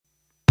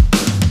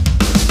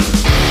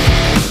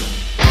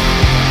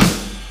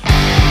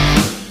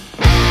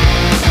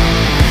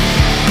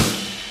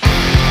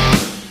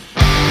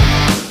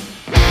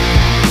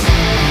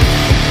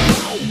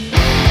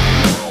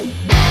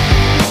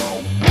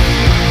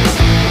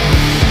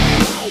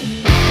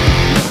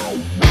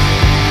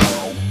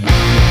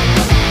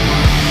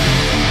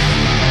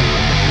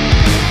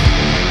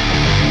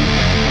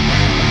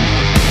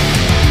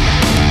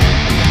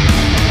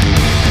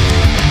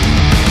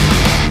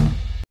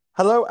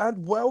Hello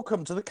and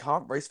welcome to the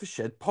Can't Race for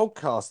Shed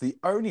podcast, the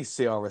only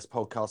CRS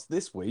podcast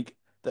this week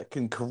that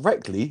can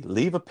correctly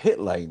leave a pit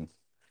lane.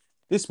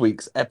 This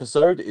week's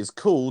episode is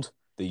called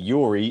The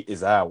Yuri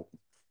is Out.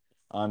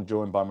 I'm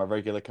joined by my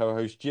regular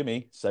co-host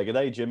Jimmy. Say good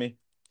day, Jimmy.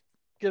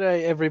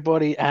 G'day,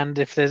 everybody. And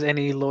if there's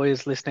any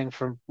lawyers listening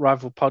from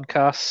rival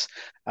podcasts,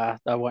 I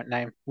won't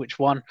name which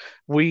one,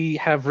 we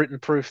have written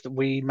proof that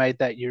we made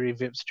that Yuri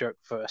Vips joke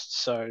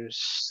first. So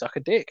suck a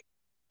dick.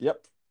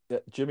 Yep. Yeah,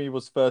 Jimmy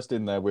was first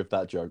in there with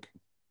that joke.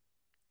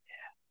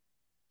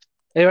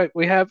 Anyway,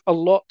 we have a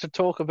lot to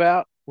talk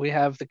about. We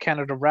have the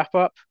Canada wrap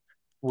up.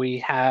 We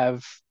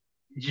have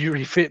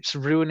Yuri Vips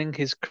ruining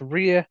his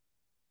career.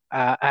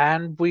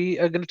 And we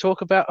are going to talk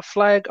about a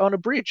flag on a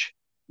bridge,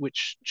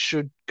 which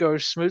should go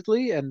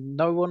smoothly and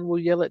no one will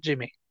yell at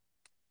Jimmy.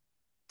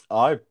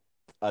 I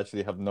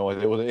actually have no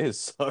idea what it is,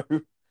 so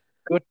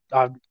Good.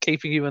 I'm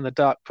keeping you in the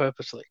dark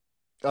purposely.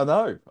 I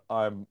know.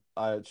 I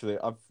should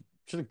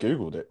have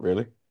Googled it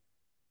really.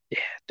 Yeah,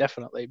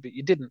 definitely, but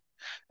you didn't,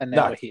 and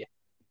now No, we're here.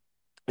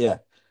 yeah.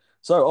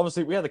 So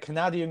obviously we had the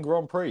Canadian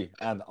Grand Prix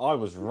and I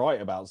was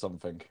right about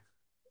something.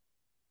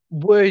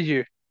 Were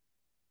you?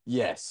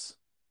 Yes.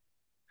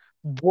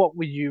 What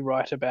were you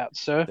right about,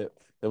 sir?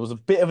 There was a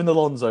bit of an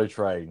Alonso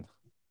train.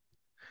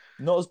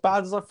 Not as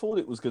bad as I thought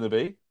it was going to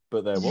be,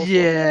 but there was one.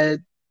 Yeah,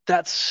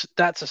 that's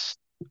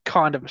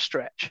kind of a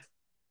stretch.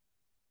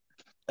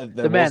 And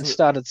there The man wasn't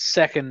started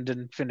second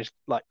and finished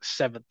like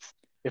seventh.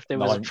 If there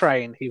was a ninth,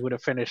 train, he would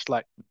have finished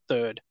like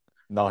third.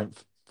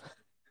 ninth.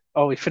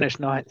 Oh, he finished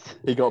ninth.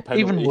 He got a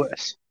Even penalty.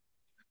 worse.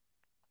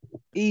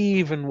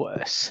 Even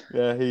worse.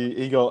 Yeah,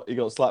 he got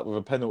slapped with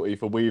a penalty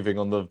for weaving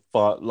on the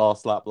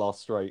last lap, last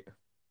straight.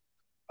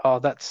 Oh,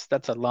 that's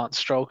a Lance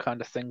Stroll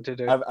kind of thing to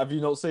do. Have you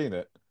not seen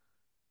it?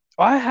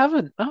 I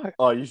haven't. No.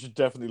 Oh, you should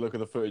definitely look at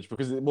the footage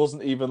because it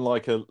wasn't even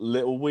like a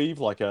little weave,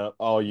 like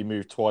you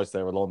moved twice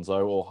there,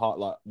 Alonso, or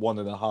like one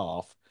and a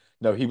half.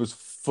 No, he was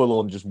full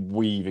on just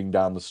weaving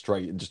down the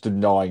straight and just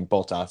denying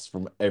Bottas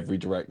from every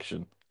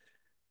direction.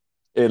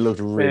 It looked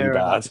really Fair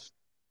bad. enough.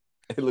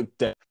 It looked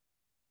dead.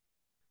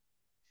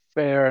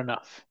 Fair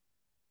enough.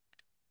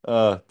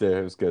 Oh dear,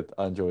 it was good.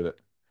 I enjoyed it.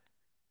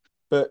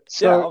 But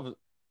yeah,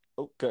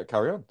 So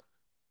carry on.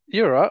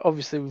 you're right.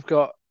 Obviously, we've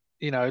got,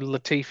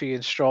 Latifi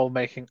and Stroll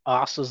making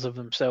asses of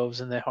themselves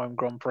in their home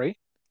Grand Prix.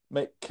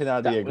 Make That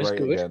Canada was great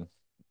good. again.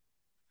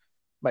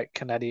 Make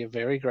Canada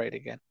very great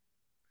again.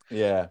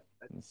 Yeah,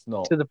 it's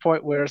not. To the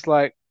point where it's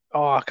like,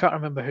 oh, I can't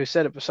remember who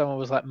said it, but someone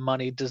was like,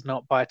 money does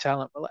not buy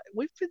talent. But like,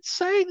 we've been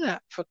saying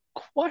that for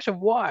quite a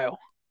while.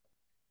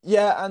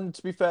 Yeah, and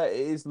to be fair, it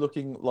is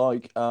looking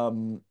like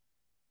Mr.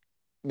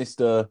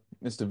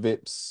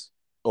 Vips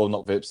or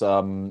not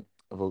Vips.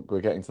 We're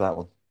getting to that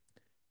one.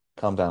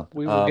 Calm down.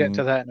 We will get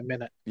to that in a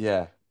minute.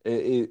 Yeah,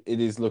 it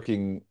is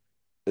looking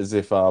as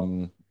if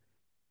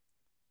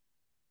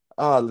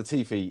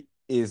Latifi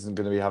isn't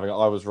going to be having.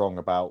 I was wrong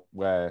about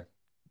where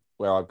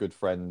our good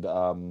friend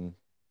Mr.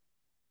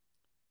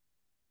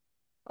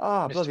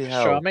 bloody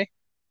hell. Pastrami,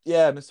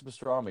 Yeah, Mr.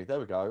 Pastrami. There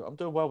we go. I'm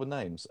doing well with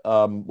names.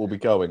 Will be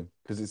going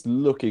because it's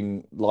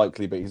looking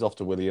likely, but he's off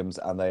to Williams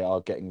and they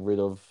are getting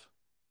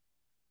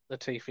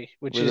Latifi,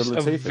 which rid of is a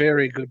Latifi.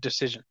 very good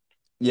decision.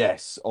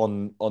 Yes,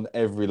 on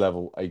every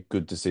level, a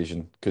good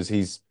decision because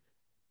he's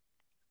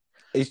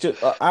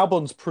just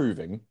Albon's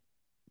proving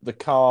the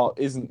car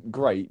isn't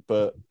great,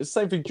 but it's the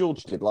same thing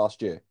George did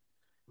last year.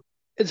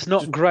 It's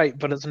not Just great,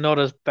 but it's not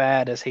as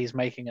bad as he's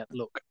making it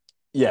look.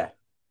 yeah,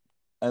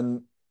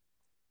 and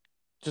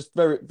just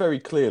very very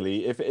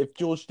clearly, if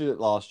George did it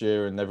last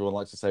year, and everyone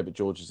likes to say, but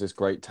George is this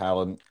great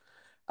talent,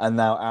 and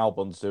now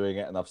Albon's doing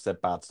it, and I've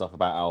said bad stuff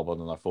about Albon,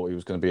 and I thought he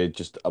was going to be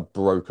just a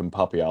broken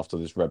puppy after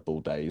this Red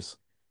Bull days.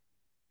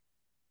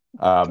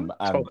 Don't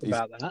And talk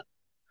about that.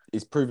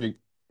 he's proving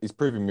he's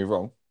proving me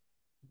wrong.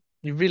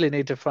 You really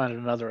need to find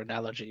another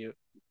analogy,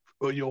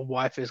 or your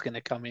wife is going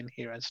to come in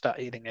here and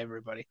start eating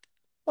everybody.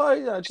 Well,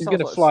 yeah, it just She's sounds going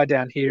to like fly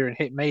down here and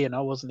hit me, and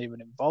I wasn't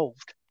even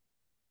involved.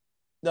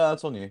 no,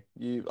 that's on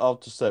you. I'll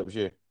just say it was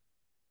you.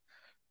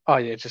 Oh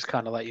yeah, just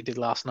kind of like you did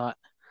last night.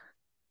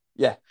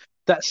 Yeah.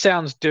 That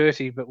sounds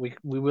dirty, but we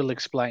will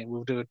explain.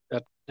 We'll do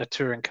a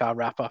touring car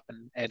wrap up,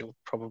 and Ed will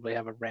probably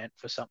have a rant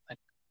for something.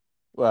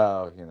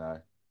 Well, yeah.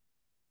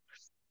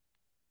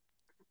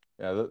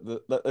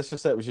 Let's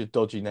just say it was your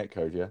dodgy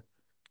netcode, yeah.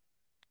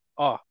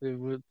 Oh,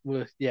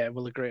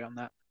 we'll agree on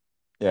that.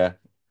 Yeah.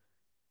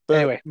 But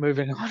Anyway,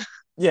 moving on.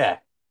 yeah,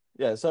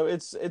 yeah. So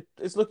it's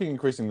looking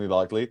increasingly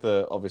likely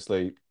that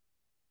obviously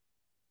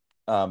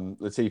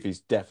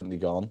Latifi's definitely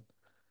gone.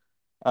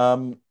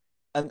 Um,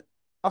 and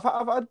I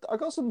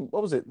got some.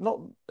 What was it? Not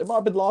it might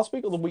have been last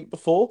week or the week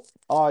before.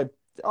 I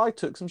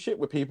took some shit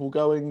with people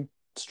going,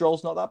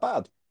 Stroll's not that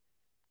bad.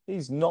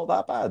 He's not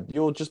that bad.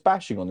 You're just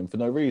bashing on him for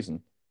no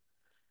reason.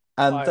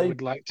 And I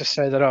would like to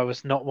say that I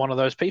was not one of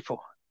those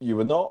people. you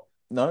were not.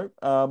 No.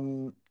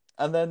 And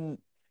then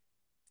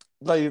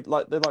they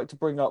like to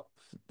bring up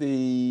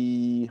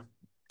the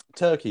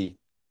Turkey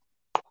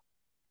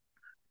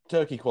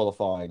Turkey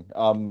qualifying,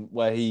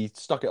 where he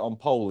stuck it on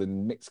pole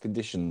in mixed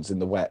conditions in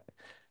the wet.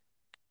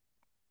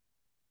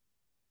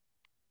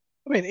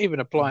 I mean, even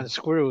applying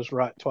squirrels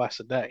right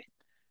twice a day.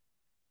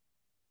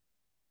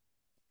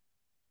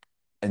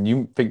 And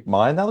you think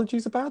my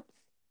analogies are bad?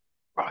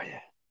 Oh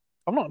yeah.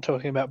 I'm not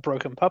talking about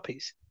broken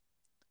puppies.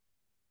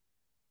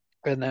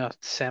 And now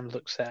Sam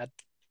looks sad.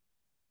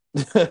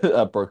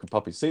 A broken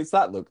puppy. See, it's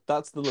that look.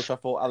 That's the look I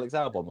thought Alex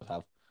Albon would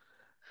have.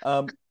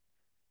 Um,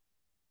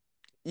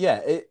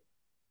 yeah,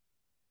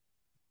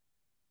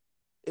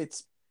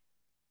 it's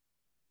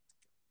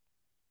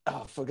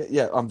oh, forget.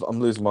 Yeah, I'm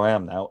losing my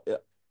am now.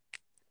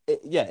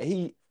 Yeah,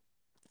 he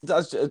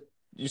as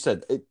you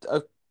said,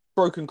 a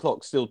broken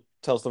clock still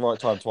tells the right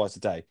time twice a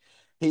day.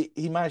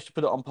 He managed to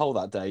put it on pole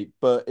that day,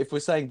 but if we're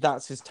saying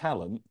that's his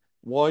talent,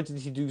 why did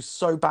he do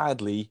so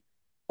badly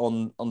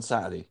on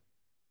Saturday?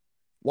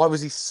 Why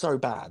was he so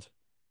bad?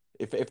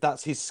 If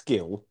that's his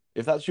skill,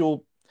 if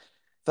you're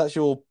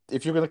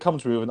going to come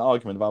to me with an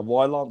argument about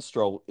why Lance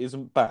Stroll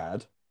isn't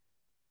bad,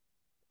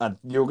 and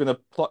you're going to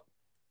pluck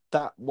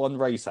that one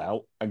race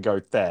out and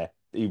go there,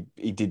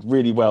 he did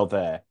really well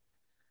there.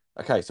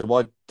 Okay, so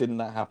why didn't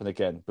that happen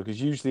again?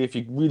 Because usually, if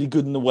you're really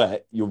good in the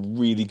wet, you're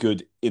really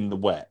good in the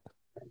wet.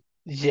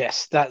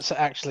 Yes, that's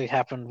actually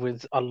happened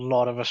with a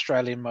lot of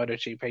Australian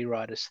MotoGP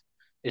riders.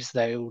 Is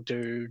they'll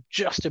do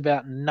just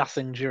about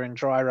nothing during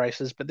dry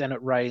races, but then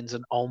it rains,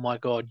 and oh my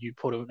God, you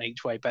put an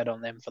each way bet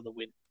on them for the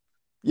win.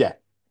 Yeah,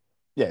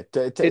 yeah,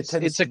 it tends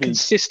It's a to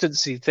be.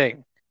 consistency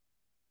thing,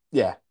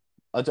 Yeah,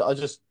 I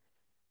just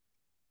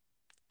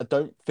I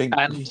don't think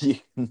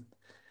and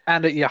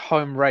and at your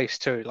home race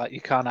too. Like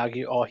you can't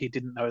argue, oh, he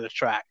didn't know the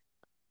track.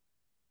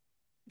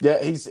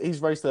 yeah, he's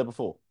raced there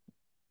before.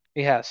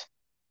 He has.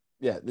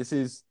 Yeah, this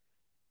is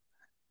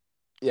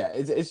yeah,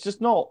 it's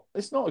just not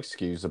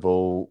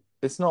excusable.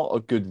 It's not a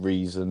good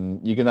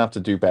reason. You're gonna have to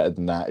do better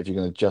than that if you're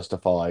gonna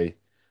justify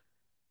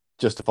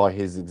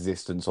his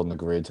existence on the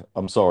grid.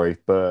 I'm sorry,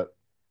 but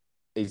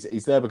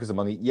he's there because of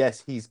money.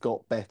 Yes, he's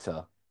got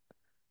better.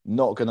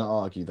 Not gonna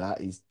argue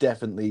that. He's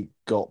definitely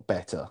got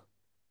better.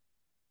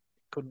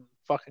 Couldn't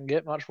fucking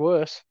get much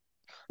worse.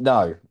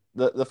 No,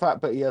 the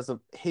fact that he has a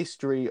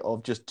history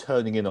of just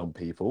turning in on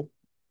people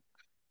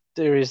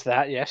There is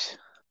that, yes.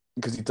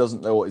 because he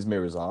doesn't know what his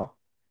mirrors are.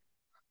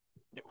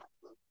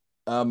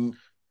 Um,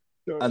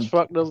 Sure as and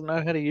fuck doesn't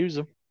know how to use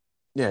them.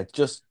 yeah,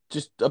 just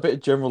a bit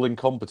of general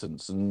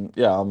incompetence. And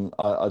yeah,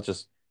 I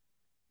just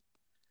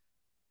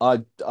I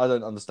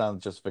don't understand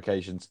the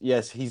justifications.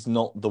 Yes, he's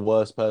not the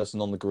worst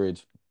person on the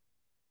grid.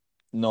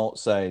 Not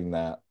saying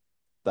that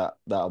that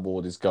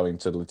award is going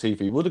to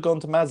Latifi. He would have gone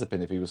to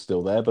Mazepin if he was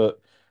still there, but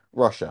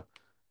Russia.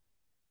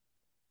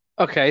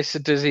 Okay, so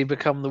does he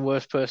become the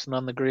worst person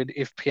on the grid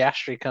if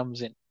Piastri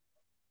comes in?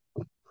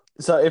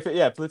 So if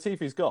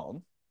Latifi's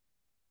gone,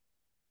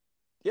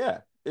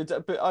 yeah,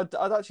 but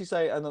I'd actually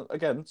say, and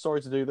again,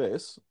 sorry to do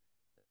this,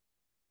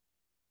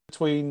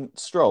 between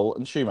Stroll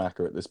and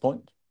Schumacher at this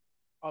point.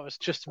 I was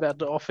just about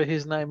to offer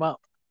his name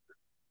up.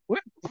 We're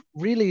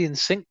really in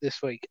sync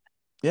this week.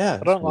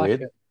 Yeah, I it's don't like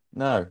weird. it.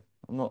 No,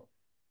 I'm not.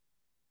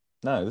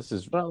 No,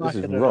 I don't this like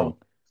is it at all.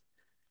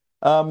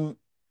 wrong.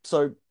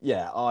 So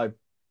yeah, I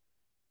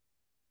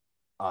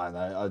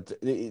know.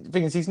 The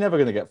thing is, he's never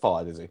going to get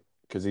fired, is he?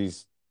 Because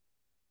he's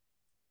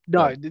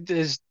No, like,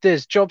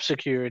 there's job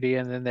security,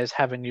 and then there's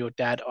having your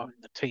dad own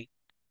the team.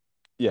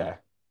 yeah,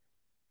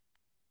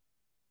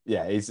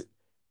 yeah,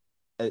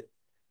 uh,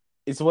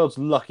 he's the world's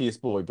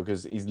luckiest boy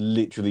because he's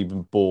literally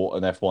been bought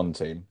an F1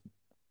 team,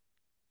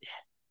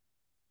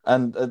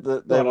 and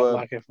they God, I'd were.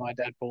 like if my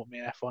dad bought me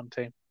an F1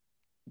 team,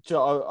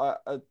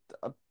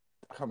 I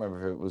can't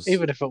remember if it was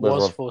even if it whether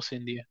was I've Force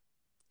India.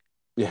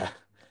 yeah,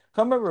 I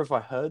can't remember if I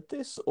heard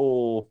this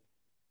or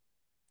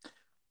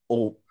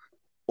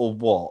or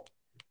what,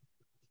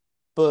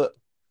 but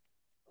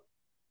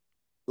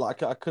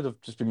like I could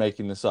have just been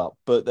making this up,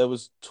 but there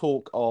was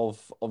talk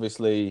of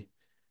obviously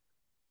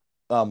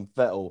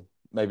Vettel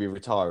maybe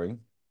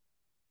retiring.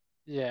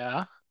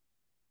 Yeah.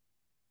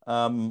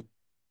 Um,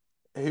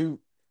 who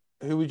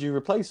who would you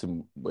replace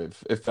him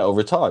with if Vettel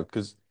retired?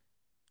 Because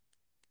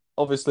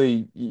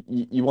obviously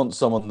you want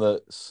someone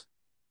that's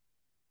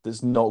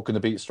not going to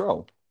beat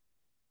Stroll.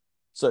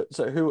 So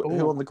who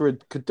Oh, on the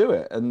grid could do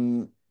it?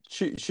 And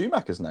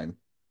Schumacher's name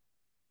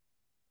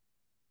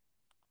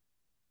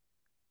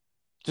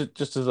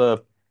just as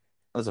a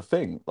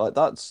thing like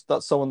that's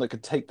someone that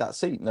could take that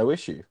seat, no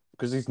issue,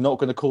 because he's not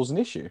going to cause an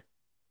issue.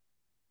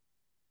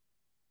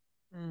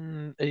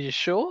 are you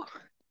sure?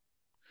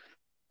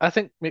 I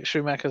think Mick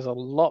Schumacher's a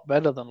lot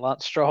better than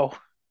Lance Stroll.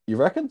 You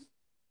reckon?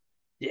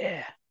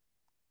 Yeah,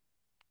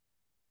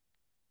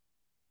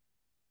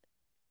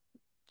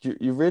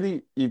 You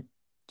really you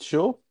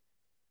sure?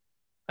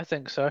 I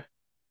think so.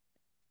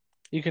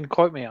 You can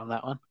quote me on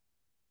that one.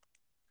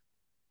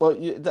 Well,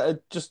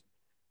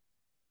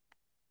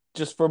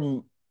 just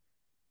from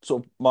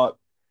sort of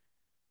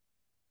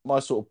my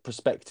sort of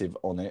perspective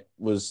on it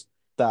was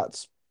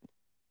that's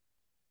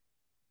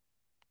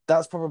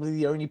that's probably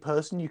the only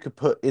person you could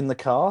put in the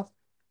car,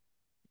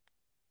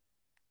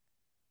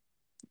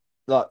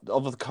 like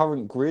of the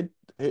current grid.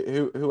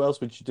 Who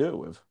else would you do it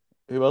with?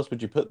 Who else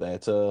would you put there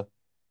to?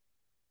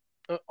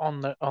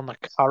 On the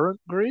current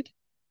grid,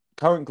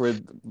 Current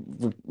grid,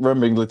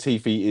 remembering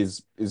Latifi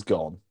is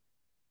gone.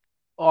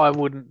 I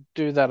wouldn't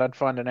do that. I'd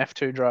find an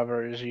F2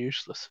 driver is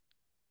useless.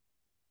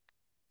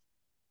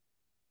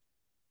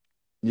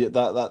 Yeah,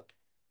 that.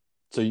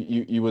 So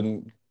you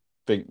wouldn't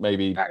think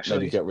maybe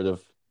Actually, get rid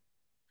of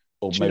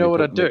or do you maybe know what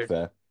put I'd Mick do?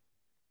 there.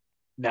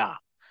 Nah,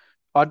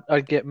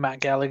 I'd get Matt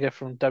Gallagher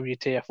from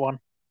WTF1.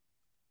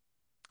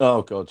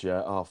 Oh God,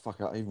 yeah. Oh fuck,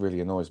 he really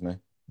annoys me.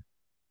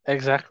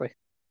 Exactly.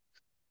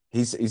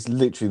 He's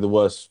literally the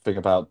worst thing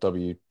about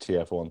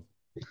WTF1.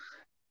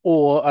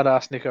 Or I'd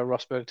ask Nico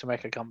Rosberg to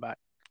make a comeback.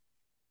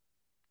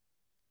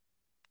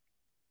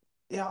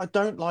 Yeah, I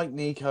don't like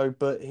Nico,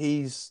 but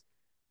he's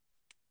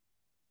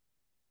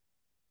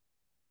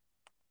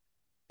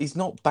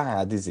not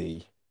bad, is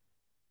he?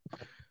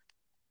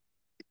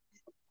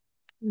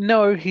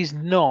 No, he's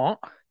not.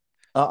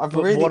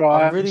 But what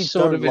I I'm really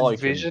sort don't of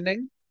like him,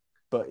 envisioning,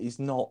 but he's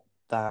not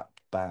that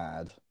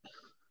bad.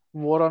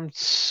 what I'm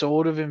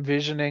sort of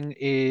envisioning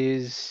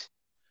is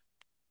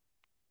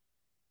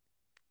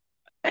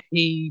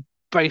he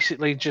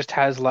basically just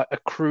has like a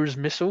cruise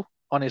missile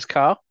on his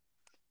car.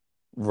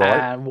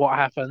 Right? And what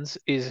happens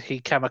is he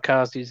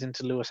kamikazes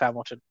into Lewis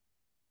Hamilton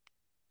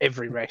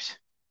every race.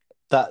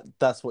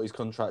 That's what he's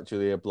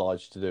contractually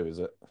obliged to do, is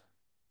it?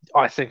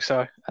 I think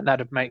so, and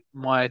that'd make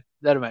my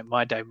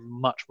day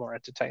much more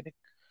entertaining.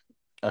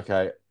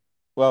 Okay.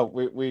 Well,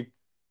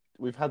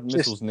 we've had Just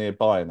missiles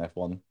nearby in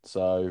F1,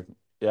 so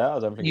yeah, I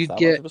don't think it's you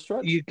that much get of a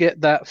stretch. you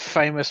get that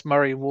famous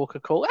Murray Walker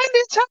call, and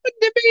it's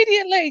happened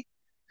immediately,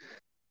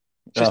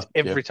 just Oh,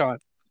 yeah. every time.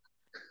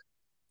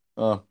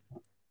 Oh,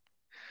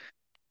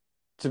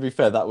 to be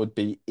fair, that would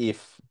be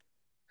if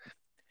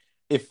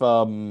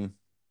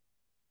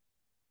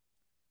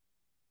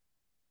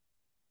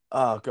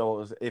oh God, what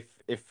was it?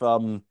 If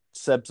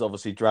Seb's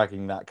obviously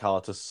dragging that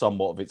car to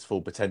somewhat of its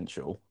full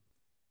potential,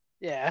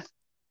 Yeah.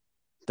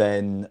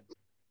 then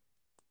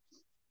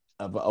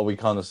are we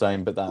kind of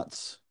saying, but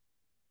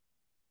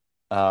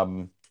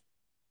um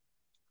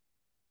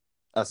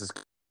that's as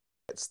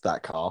it's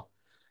that car.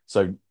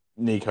 So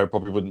Nico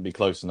probably wouldn't be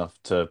close enough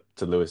to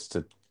Lewis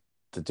to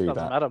do Doesn't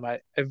that. matter,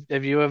 mate.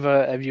 Have you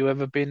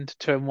ever been to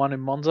Turn One in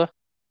Monza?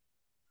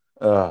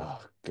 Oh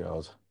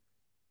God.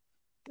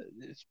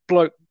 It's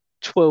bloke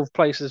 12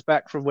 places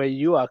back from where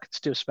you are could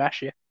still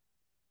smash you.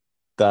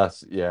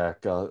 That's yeah,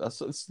 God.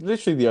 It's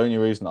literally the only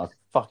reason I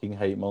fucking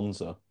hate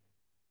Monza.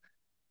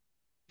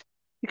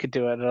 You could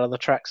do it at other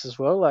tracks as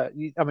well. I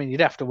mean,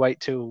 you'd have to wait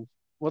till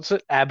what's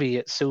it, Abbey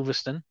at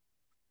Silverstone.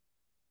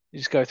 You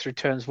just go through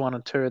turns one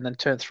and two, and then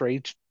turn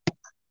three.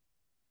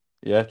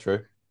 Yeah,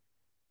 true.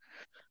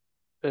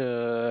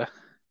 Uh,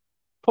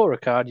 Paul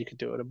Ricard, you could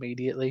do it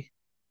immediately.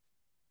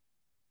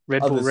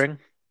 Red Bull Others Ring,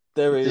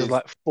 there there's is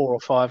like 4 or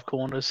 5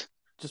 corners.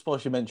 just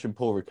whilst you mentioned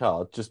Paul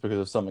Ricard, just because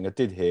of something I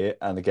did hear,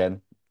 and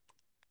again,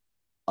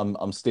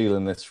 I'm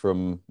stealing this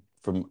from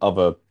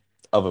other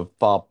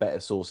far better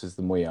sources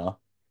than we are.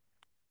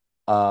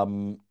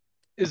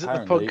 Is it the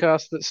Apparently,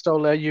 podcast that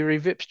stole our Yuri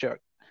Vips joke?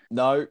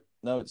 no,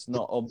 no, it's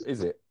not.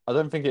 Is it? I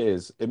don't think it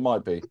is. It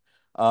might be.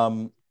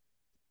 Um,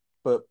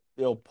 but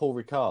the old Paul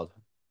Ricard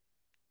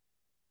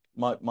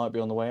might be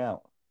on the way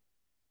out.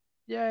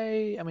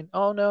 Yay! I mean,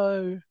 oh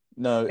no.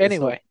 No, it's not.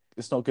 Anyway,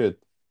 It's not good.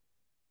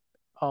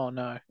 oh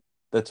no.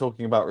 They're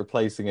talking about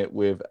replacing it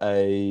with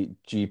a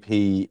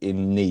GP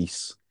in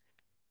Nice,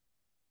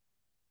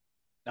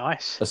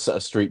 Nice. a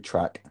street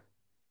track.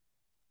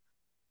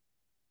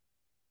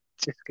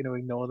 Just going to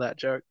ignore that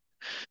joke.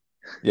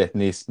 Yeah,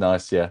 Nice,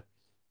 nice. Yeah,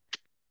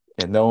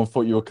 yeah. No one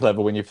thought you were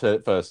clever when you said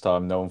it first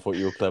time. No one thought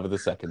you were clever the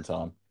second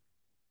time.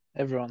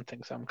 Everyone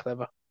thinks I'm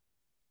clever.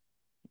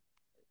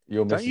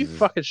 Your Don't you missus is.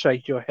 fucking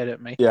shake your head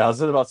at me. Yeah, I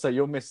was about to say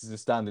your missus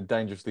is standing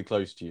dangerously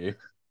close to you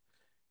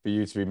for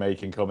you to be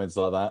making comments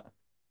like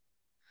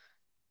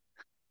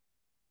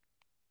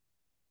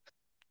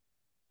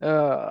that.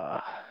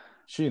 Uh,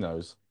 She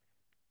knows.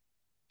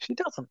 she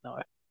doesn't know.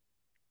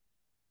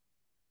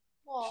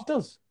 She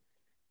does.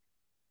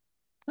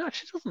 No,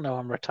 she doesn't know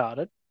I'm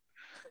retarded.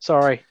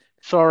 Sorry.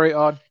 Sorry,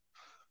 Odd.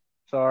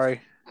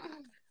 Sorry.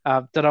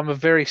 That I'm a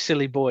very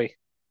silly boy.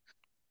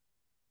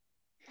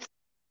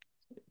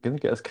 Gonna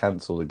get us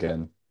cancelled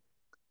again.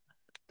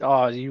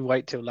 Oh, you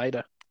wait till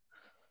later.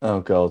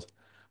 Oh God.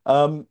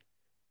 Um.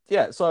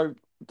 Yeah. So,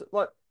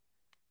 like,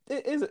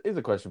 here's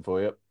a question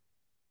for you.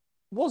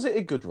 Was it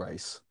a good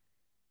race?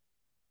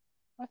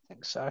 I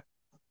think so.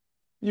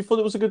 You thought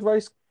it was a good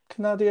race,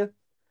 Canada?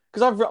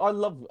 Because I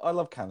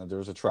love Canada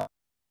as a track.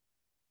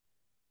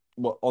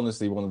 Well,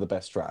 honestly, one of the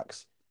best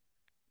tracks.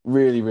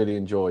 Really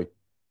enjoy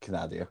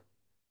Canada.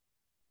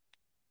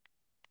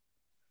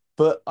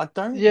 But I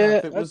don't know Yeah,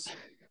 if it was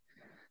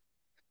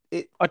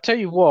it. I tell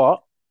you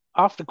what,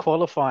 after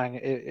qualifying,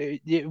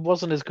 it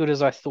wasn't as good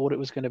as I thought it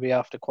was going to be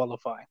after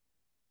qualifying.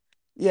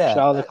 Yeah,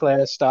 Charles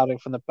Leclerc starting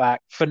from the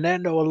back,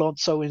 Fernando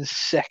Alonso in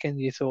second.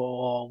 You thought,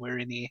 oh, we're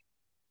in here.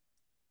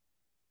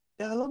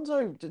 yeah.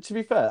 Alonso. To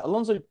be fair,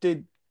 Alonso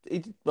did.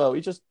 Well.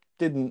 He just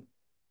didn't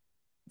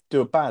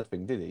do a bad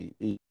thing, did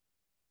he?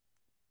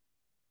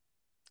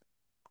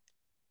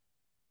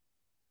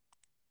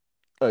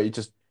 he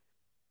just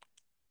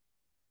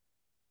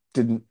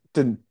didn't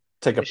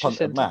take a Finish your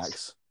punt at sentence.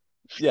 Max.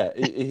 Yeah,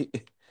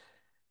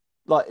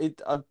 like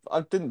it.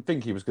 I didn't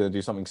think he was going to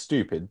do something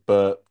stupid,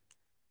 but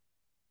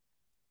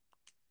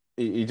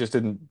he just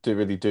didn't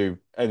really do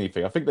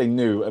anything. I think they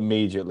knew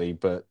immediately,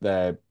 but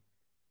their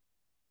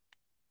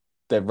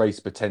race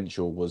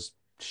potential was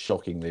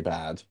shockingly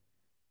bad.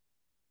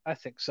 I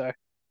think so.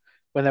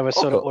 When they were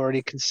sort of Okay.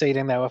 already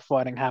conceding they were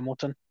fighting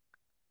Hamilton.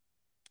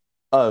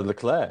 Oh,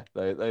 Leclerc.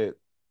 They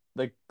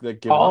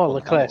given Oh, up on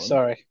Leclerc, Hamilton.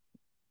 sorry.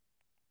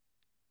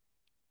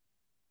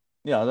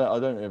 Yeah, I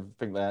don't even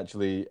think they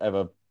actually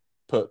ever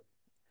put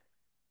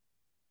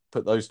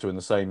put those two in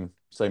the same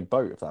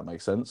boat, if that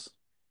makes sense.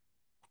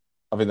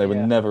 I think they were Yeah.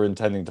 never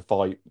intending to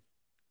fight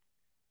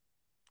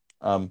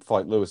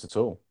Lewis at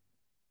all.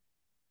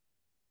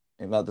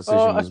 I think that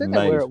Oh, decision I was think they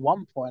were made. at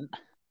one point.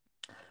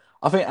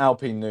 I think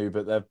Alpine knew,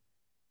 but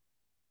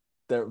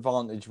their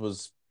advantage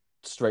was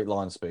straight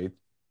line speed.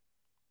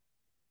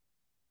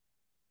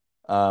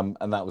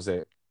 And that was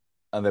it.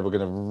 And they were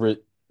going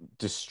to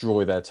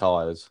destroy their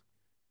tires.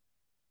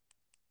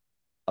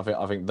 I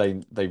think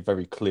they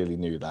very clearly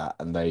knew that,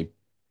 and they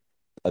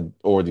had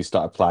already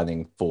started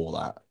planning for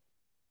that.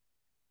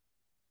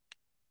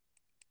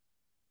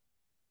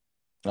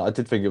 I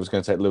did think it was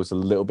going to take Lewis a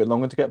little bit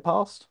longer to get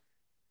past.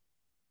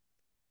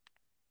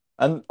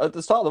 And at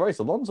the start of the race,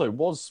 Alonso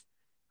was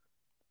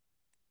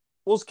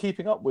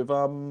keeping up with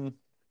the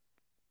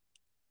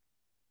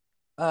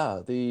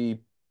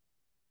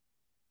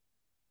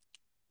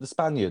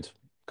Spaniard,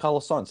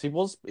 Carlos Sainz. He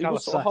was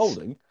Carlos sort of Sainz.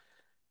 holding,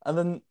 and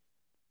then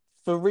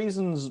for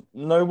reasons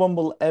no one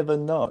will ever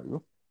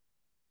know,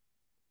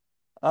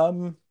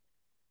 um,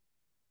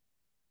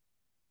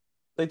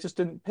 they just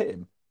didn't pit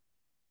him.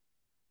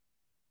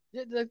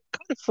 Yeah, they kind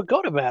of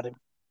forgot about him.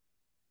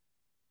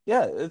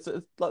 Yeah, it's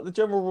like the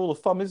general rule of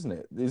thumb, isn't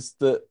it? Is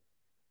that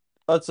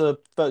that's a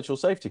virtual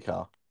safety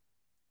car.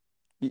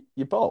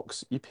 You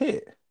box, you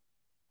pit.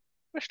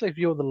 Especially if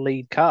you're the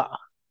lead car,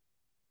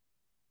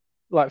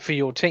 like for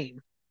your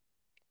team.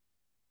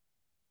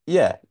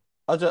 Yeah,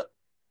 I just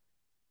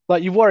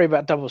Like you worry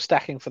about double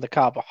stacking for the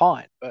car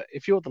behind, but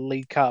if you're the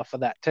lead car for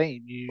that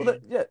team, well, you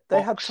yeah,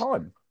 they had box.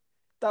 time.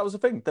 That was the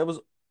thing. There was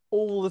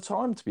all the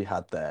time to be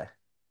had there,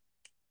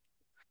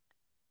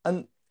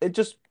 and it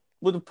just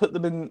would have put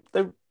them in.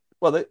 They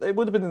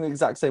would have been in the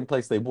exact same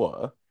place they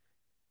were,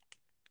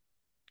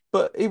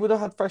 but he would have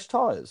had fresh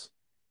tires.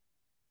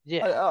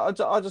 Yeah,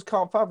 I just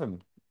can't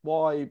fathom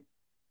why,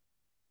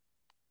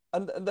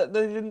 and they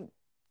didn't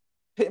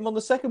hit him on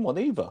the second one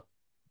either.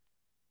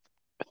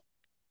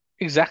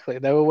 exactly.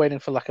 They were waiting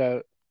for like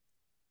a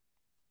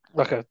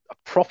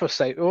proper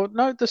safe. Or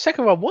no, the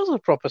second one was a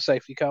proper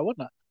safety car,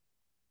 wasn't it?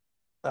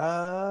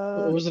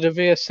 Or Uh, was it a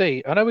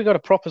VSC? I know we got a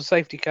proper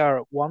safety car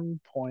at one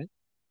point.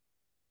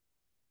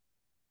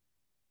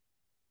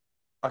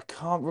 I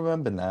can't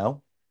remember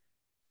now,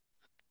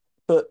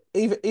 but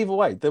either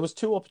way, there was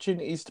two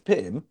opportunities to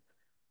pit him,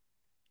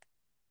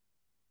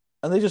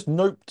 and they just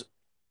noped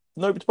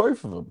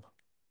both of them.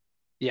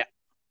 Yeah,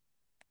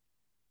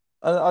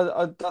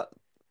 And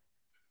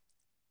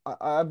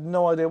I have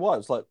no idea why.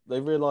 It's like they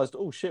realized,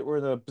 oh shit, we're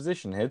in a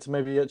position here to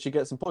maybe actually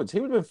get some points. He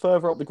would have been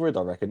further up the grid,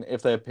 I reckon,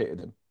 if they had pitted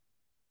him.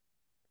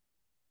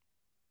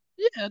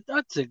 yeah,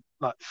 I'd say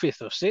like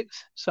fifth or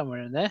sixth,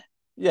 somewhere in there.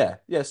 Yeah,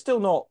 yeah, still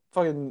not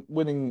fucking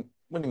winning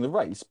the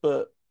race,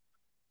 but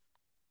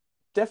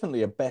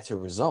definitely a better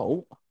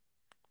result.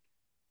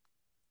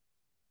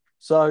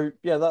 So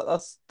yeah,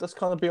 that's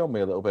kind of beyond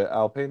me a little bit,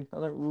 Alpine. I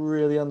don't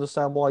really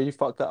understand why you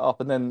fucked that up.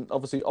 And then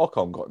obviously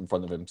Ocon got in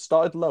front of him,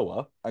 started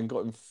lower and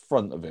got in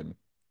front of him,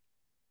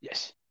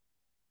 Yes,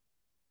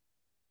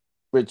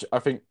 which I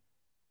think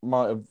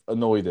might have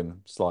annoyed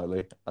him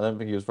slightly. I don't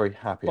think he was very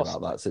happy about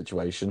possibly, that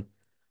situation.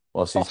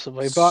 Whilst he's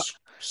possibly, but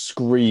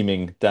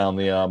screaming down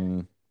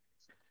the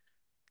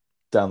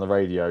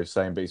radio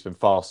saying, but he's been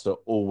faster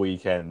all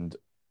weekend.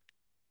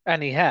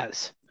 and he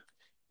has.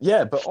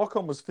 Yeah, but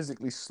Ocon was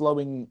physically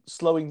slowing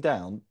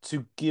down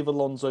to give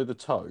Alonso the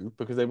toe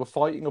because they were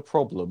fighting a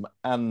problem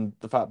and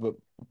the fact that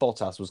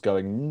Bottas was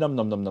going num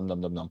num num num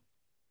num num num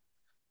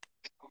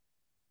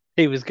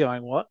He was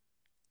going what?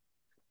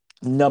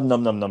 num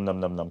num num num num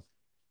num num.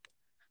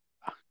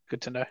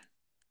 Good to know.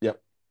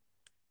 Yep.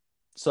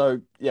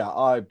 So yeah,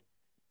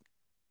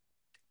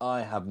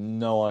 I have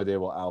no idea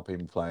what Alpine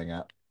were playing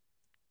at.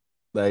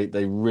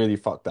 They really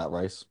fucked that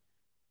race.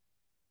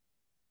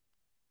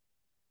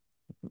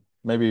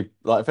 Maybe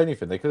like if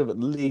anything, they could have at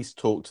least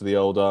talked to the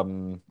old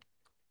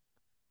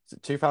is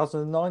it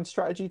 2009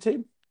 strategy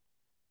team?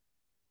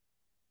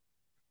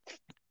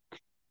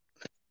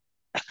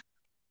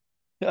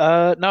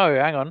 No,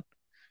 hang on.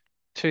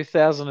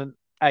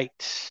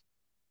 2008.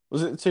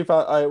 Was it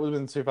 2000? It would have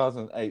been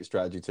 2008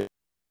 strategy team.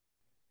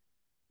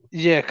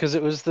 Yeah, because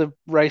it was the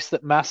race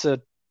that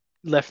Massa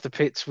left the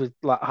pits with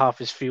like half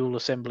his fuel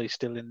assembly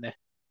still in there.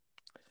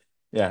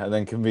 Yeah, and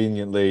then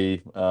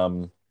conveniently,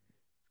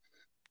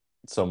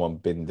 someone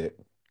binned it.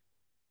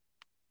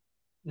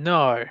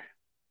 No,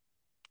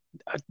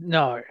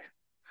 no.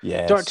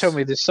 Don't tell Yes.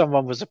 me this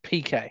someone was a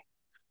PK.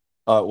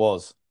 Oh, it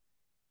was.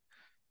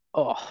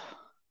 Oh,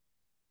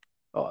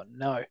 oh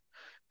no.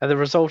 And the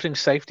resulting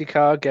safety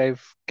car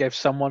gave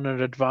someone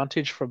an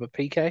advantage from a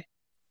PK.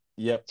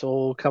 Yep. It's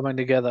all coming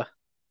together.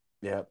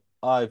 Yeah.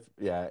 I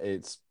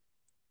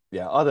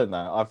don't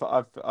know.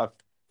 I've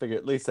figured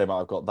at least they might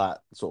have got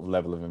that sort of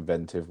level of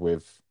inventive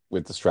with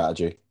the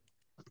strategy.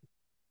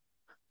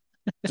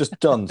 Just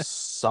done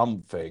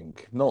something,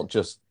 not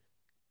just,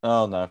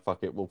 oh no,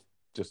 fuck it. Well,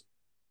 just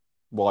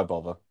why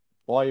bother?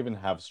 Why even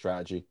have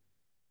strategy?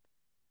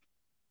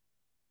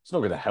 It's not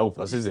going to help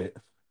us, is it?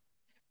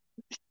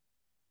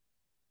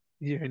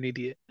 You're an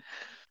idiot.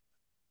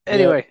 Yeah,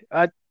 Anyway,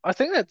 I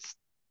think that's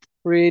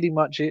pretty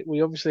much it.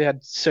 We obviously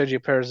had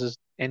Sergio Perez's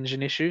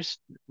engine issues.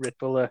 Red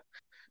Bull are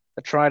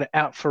trying to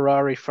out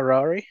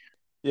Ferrari.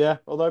 yeah.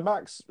 Although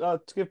Max, to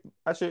give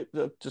actually,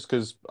 just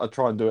because I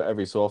try and do it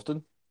every so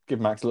often, give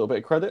Max a little bit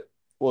of credit.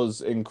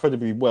 Was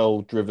incredibly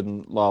well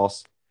driven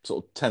last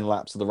sort of 10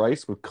 laps of the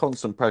race with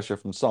constant pressure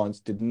from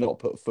Sainz. Did not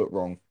put a foot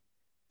wrong.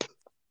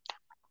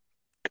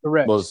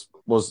 Correct.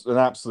 Was an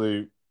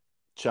absolute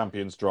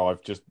champion's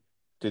drive. Just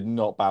did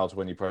not bow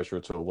to any pressure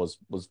at all. Was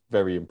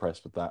very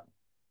impressed with that.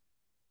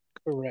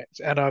 Correct.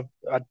 And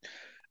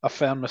I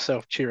found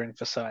myself cheering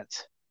for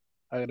science.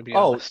 I'm gonna be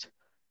Oh, honest.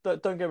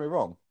 don't get me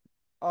wrong.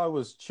 I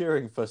was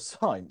cheering for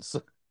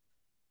Sainz.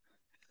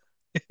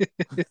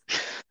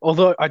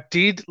 Although I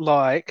did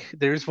like,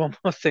 there is one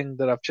more thing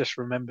that I've just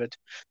remembered.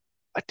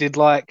 I did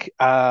like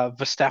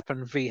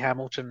Verstappen v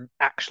Hamilton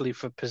actually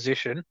for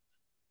position,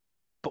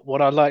 but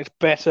what I liked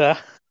better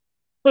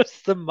was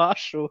the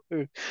marshal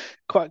who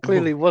quite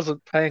clearly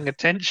wasn't paying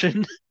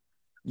attention.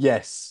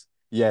 Yes,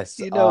 yes.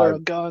 You know where I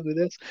I'm going with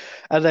this.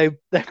 And they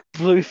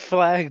blue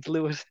flagged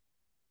Lewis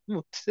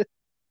Hamilton.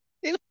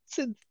 He was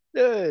in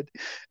third,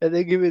 and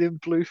they're giving him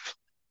blue.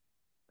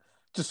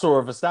 just saw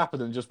a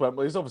Verstappen and just went,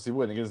 well, he's obviously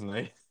winning, isn't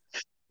he?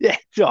 Yeah,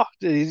 oh,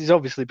 he's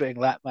obviously being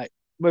lap, mate.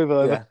 Move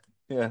over.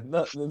 Yeah, yeah.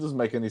 No, it doesn't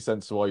make any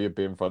sense to why you'd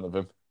be in front of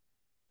him.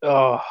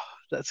 Oh,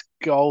 that's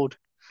gold.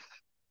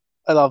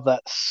 I love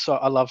that. So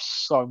I love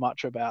so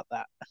much about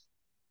that.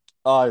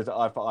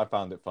 I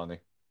found it funny.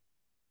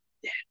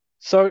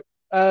 So,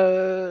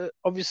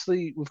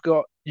 obviously we've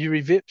got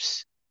Yuri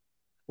Vips.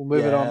 We'll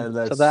move it Yeah,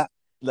 on to that.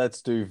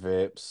 let's do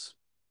Vips.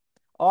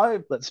 I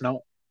Let's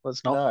not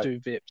let's not no, do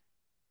Vips.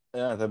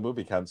 yeah, then we'll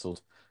be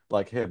cancelled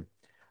like him.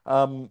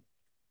 Um,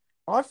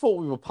 I thought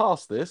we were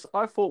past this.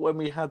 I thought when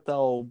we had the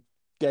whole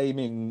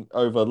gaming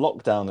over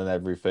lockdown and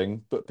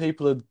everything, but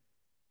people had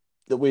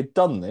that we'd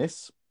done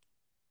this.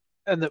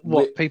 And that We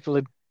what people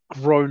had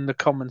grown the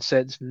common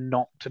sense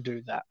not to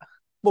do that.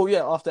 well,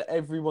 yeah, after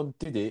everyone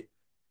did it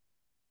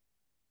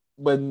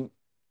when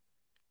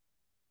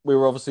we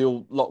were obviously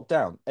all locked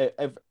down.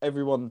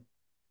 Everyone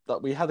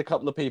that we had a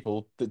couple of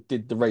people that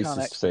did the Can't racist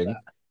exit thing,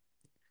 that.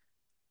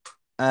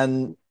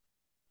 and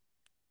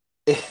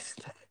it,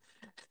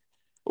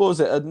 what was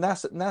it? A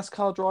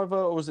NASCAR driver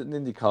or was it an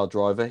IndyCar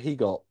driver? He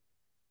got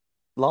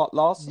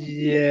Larson.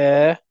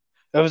 Yeah.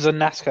 It was a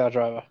NASCAR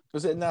driver.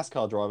 Was it a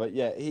NASCAR driver?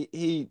 Yeah,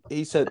 he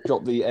said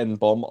drop the N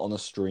bomb on a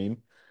stream.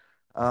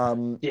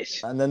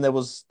 Yes. And then there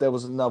was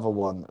another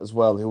one as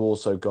well who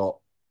also got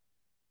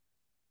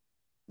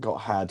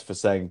had for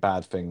saying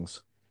bad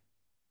things.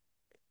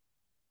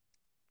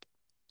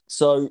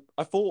 So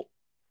I thought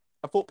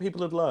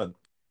people had learned.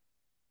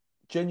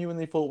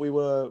 Genuinely thought we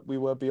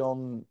were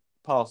beyond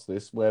past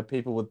this where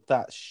people were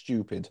that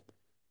stupid.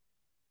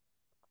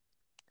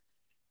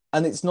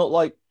 And it's not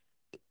like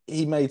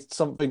he made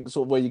something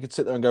sort of where you could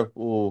sit there and go,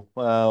 oh,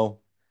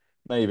 well,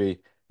 maybe.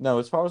 No,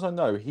 as far as I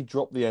know, he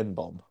dropped the N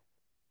bomb,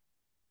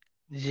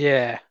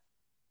 Yeah.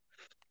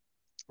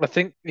 I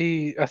think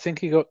he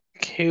got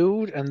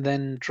killed and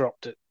then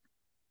dropped it,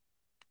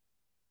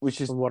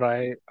 which is from what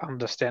I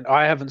understand.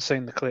 I haven't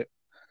seen the clip,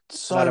 and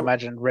I'd so.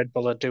 imagine Red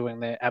Bull are doing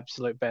their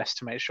absolute best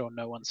to make sure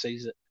no one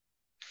sees it.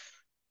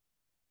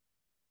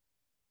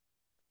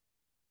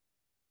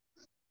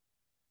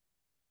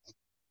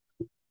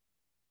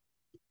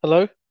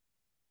 Hello?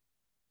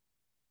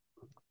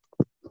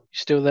 You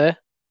still there?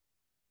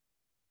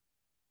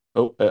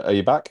 Oh, are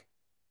you back?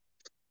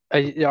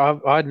 Yeah,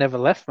 I'd never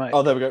left, mate.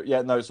 Oh, there we go.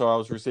 Yeah, no, sorry, I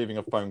was receiving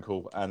a phone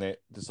call and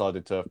it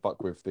decided to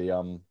fuck with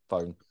the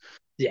phone.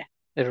 Yeah,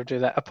 it'll do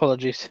that.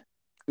 Apologies,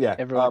 Yeah.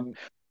 everyone.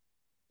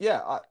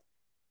 Yeah,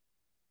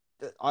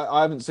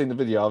 I haven't seen the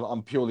video.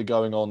 I'm purely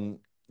going on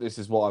this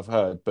is what I've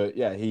heard, but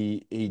yeah,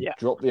 he Yeah.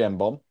 dropped the N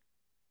bomb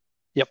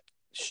Yep.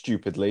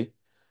 stupidly.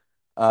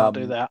 Can't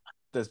do Um, that.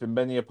 there's been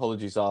many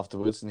apologies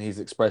afterwards, and he's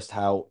expressed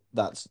how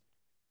that's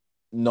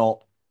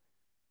not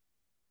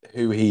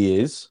who he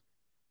is.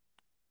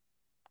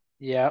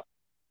 Yeah.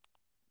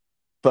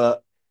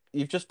 But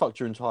you've just fucked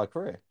your entire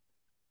career.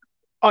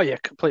 Oh yeah,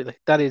 completely.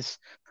 That is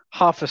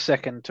half a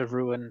second to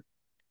ruin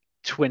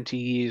 20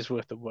 years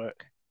worth of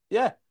work.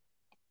 Yeah,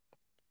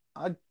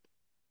 I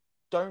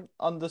don't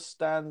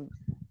understand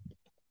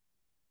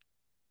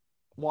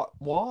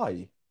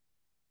why.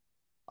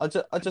 I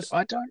just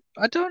I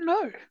don't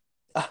know.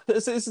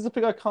 this is the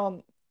thing I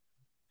can't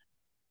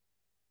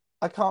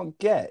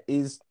get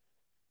is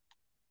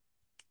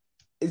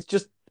it's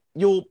just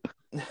your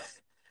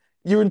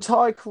your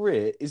entire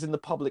career is in the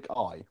public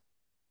eye.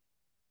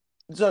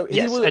 So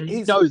Yes, and you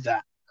he's know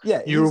that.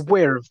 yeah, You're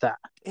aware of that.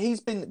 he's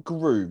been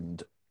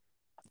groomed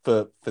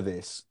for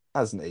this,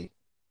 hasn't he?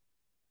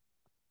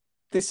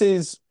 This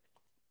is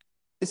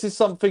this is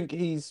something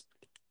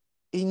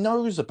he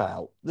knows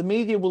about. The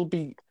media will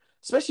be,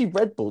 especially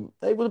Red Bull,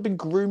 they would have been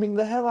grooming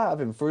the hell out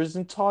of him for his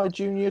entire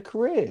junior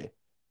career.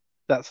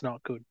 That's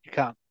not good. You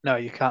can't. No,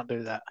 you can't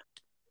do that.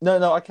 No,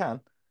 no, I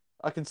can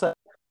say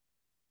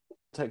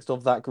text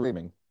of that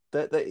grooming.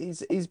 That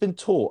he's been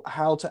taught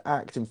how to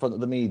act in front of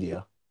the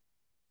media.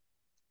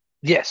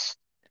 Yes,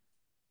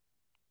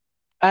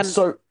 and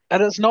So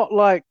and it's not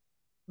like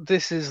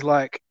this is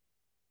like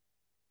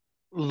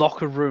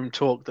locker room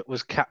talk that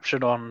was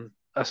captured on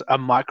a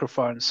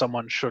microphone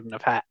someone shouldn't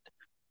have had.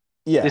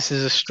 yeah, This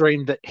is a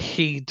stream that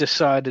he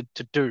decided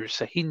to do,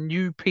 so he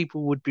knew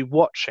people would be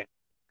watching.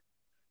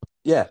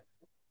 yeah,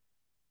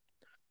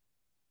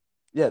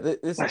 yeah.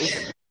 This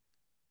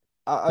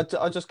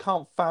I just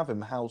can't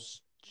fathom how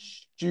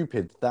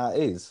stupid that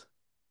is.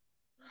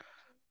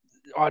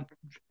 I,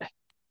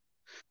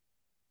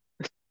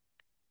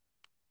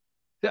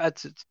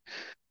 it's,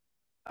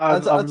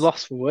 And I'm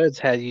lost for words.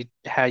 How you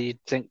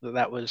think that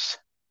that was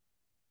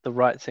the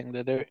right thing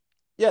to do?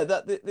 yeah,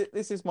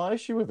 this is my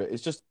issue with it.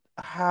 It's just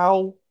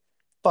how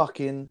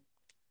fucking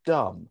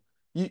dumb.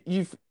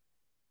 You've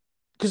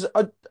because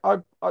I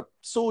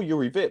saw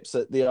Yuri Vips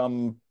at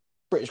the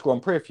British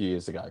Grand Prix a few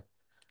years ago.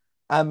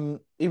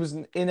 He was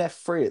in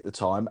F3 at the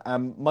time,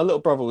 and my little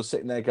brother was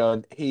sitting there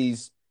going,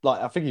 he's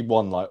like, I think he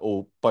won like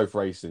all both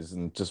races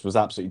and just was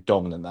absolutely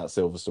dominant that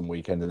Silverstone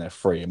weekend in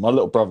F3. And my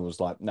little brother was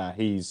like, nah,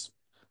 he's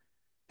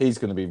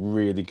going to be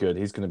really good.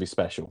 He's going to be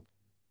special.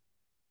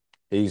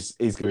 He's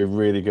going to be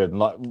really good. And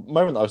like, the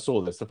moment I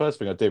saw this, the first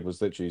thing I did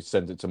was literally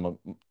send it to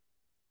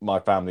my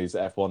family's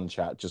F1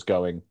 chat, just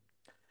going,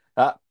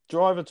 that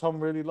driver Tom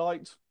really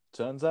liked,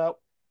 turns out,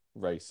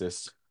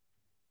 racist.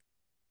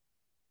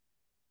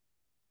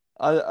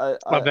 I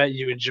I bet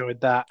you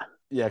enjoyed that.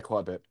 yeah,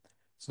 quite a bit.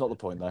 It's not the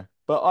point though.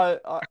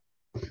 But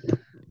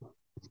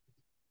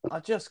I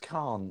just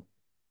can't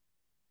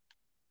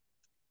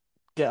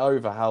get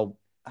over how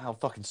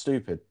fucking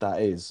stupid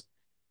that is.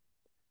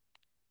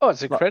 Oh,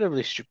 it's Like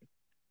incredibly stupid.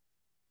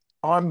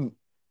 I'm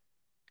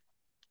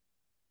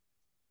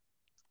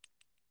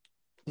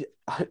yeah,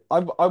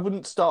 I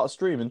wouldn't start a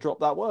stream and drop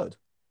that word.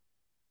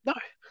 No,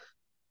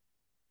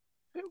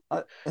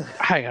 I,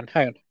 hang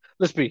on.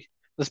 Let's be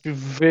let's be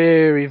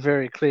very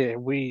very clear.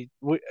 We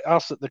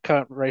us at the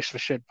current Race for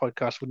Shed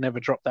podcast would never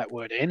drop that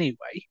word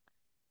anyway.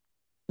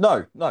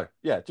 no, no,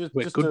 yeah,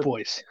 We're good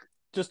boys.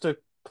 just to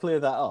clear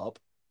that up,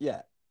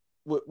 yeah,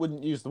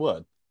 wouldn't use the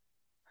word.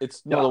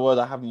 It's not a No, word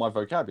I have in my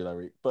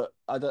vocabulary, but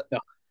I don't. no,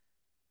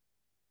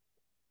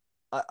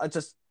 I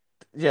just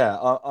yeah,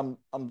 I'm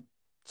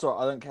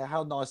sorry. I don't care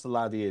how nice the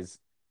lad he is.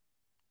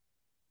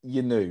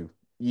 You knew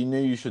you knew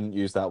you shouldn't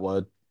use that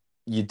word.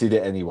 You did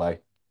it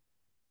anyway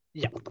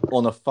yeah.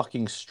 on a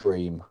fucking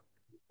stream.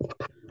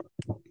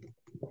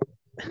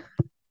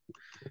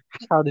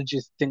 How did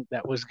you think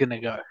that was gonna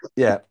go?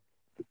 Yeah,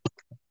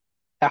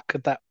 How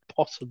could that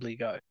possibly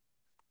go?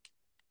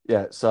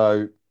 yeah.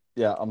 So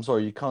yeah, I'm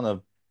sorry. You kind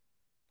of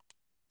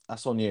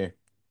that's on you,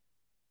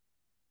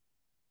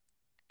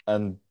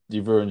 and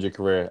you've ruined your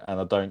career. And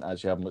I don't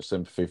actually have much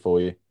sympathy for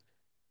you.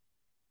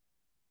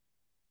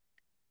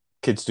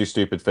 Kids do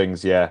stupid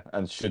things, yeah.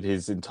 And should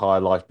his entire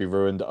life be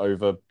ruined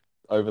over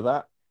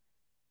that?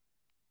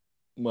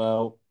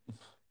 Well,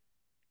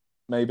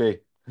 maybe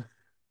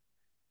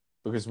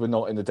because we're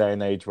not in a day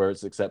and age where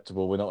it's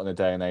acceptable. We're not in a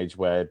day and age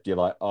where you're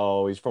like,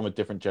 oh, he's from a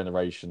different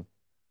generation,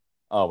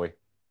 are we?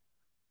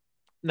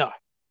 No,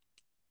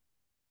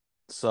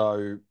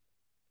 So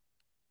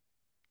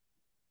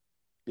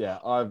yeah,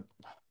 I,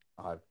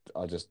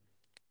 I just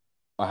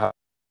I have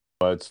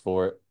words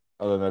for it.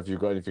 I don't know if you've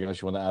got anything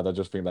else you want to add. I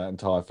just think that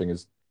entire thing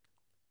is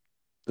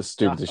the no,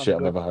 stupidest I'm shit I've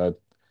good. ever heard.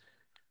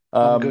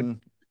 I'm good.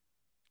 Um,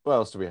 what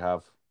else do we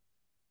have?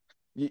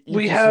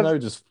 We Yuki have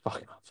Tsunoda's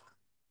fucking up.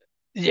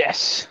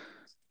 yes.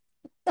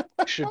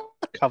 We should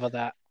cover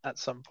that at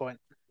some point.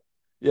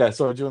 Yeah,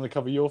 sorry, do you want to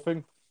cover your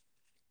thing?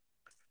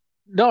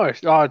 No,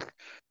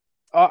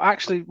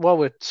 actually, while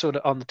we're sort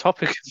of on the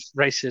topic of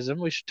racism,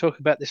 we should talk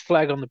about this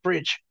flag on the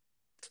bridge.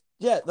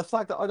 Yeah, the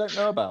flag that I don't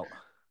know about.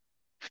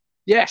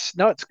 Yes,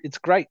 no, it's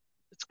great.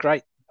 It's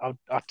great. I'll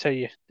tell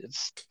you,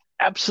 it's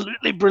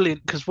absolutely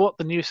brilliant because what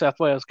the New South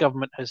Wales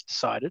government has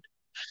decided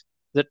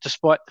that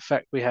despite the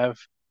fact we have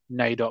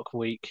NAIDOC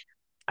Week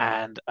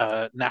and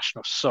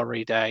National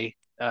Sorry Day,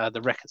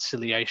 the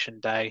Reconciliation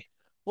Day,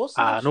 What's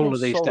and National all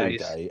of these Sorry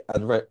days, Day?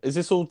 And is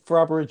this all for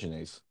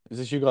Aborigines? Is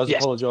this you guys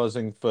yes,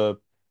 apologising for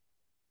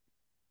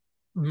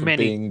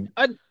many being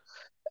and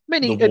the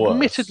many worst?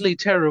 admittedly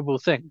terrible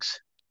things.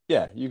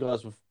 Yeah, you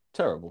guys were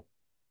terrible.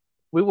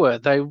 We were.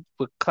 They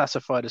were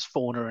classified as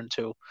fauna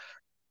until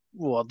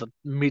well, the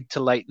mid to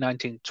late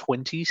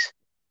 1920s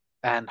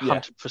and Yeah,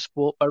 hunted for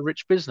sport by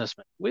rich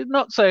businessmen. We're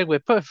not saying we're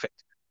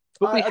perfect,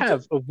 but we I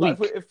have a like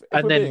week if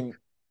and we're then being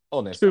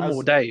honest, two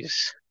more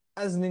days.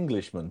 as an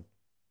Englishman,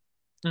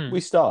 Hmm. we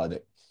started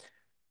it.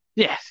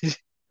 Yeah,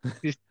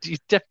 you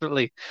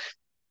definitely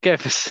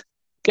gave us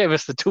gave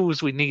us the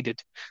tools we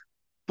needed.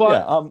 But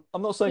Yeah,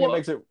 I'm not saying it what?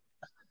 makes it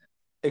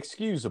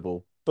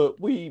excusable, but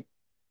we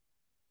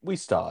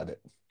started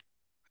it.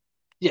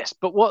 Yes,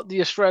 but what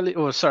the Australia,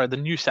 or sorry, the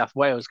New South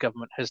Wales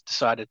government has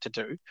decided to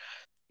do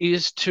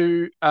is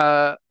to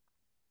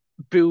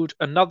build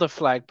another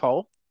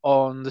flagpole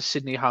on the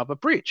Sydney Harbour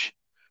Bridge.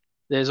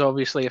 There's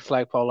obviously a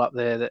flagpole up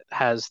there that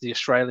has the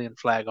Australian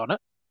flag on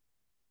it,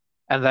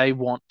 and they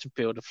want to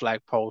build a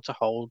flagpole to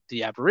hold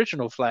the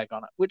Aboriginal flag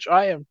on it, which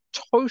I am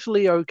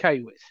totally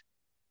okay with.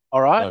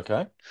 All right.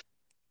 Okay.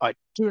 I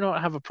do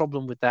not have a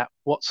problem with that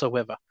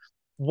whatsoever.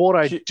 What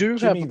I do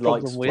have Jimmy a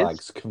likes problem with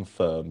flags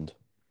confirmed.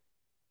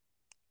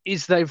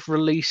 is they've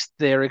released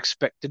their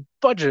expected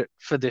budget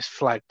for this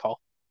flagpole.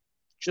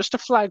 Just a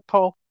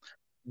flagpole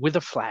with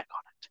a flag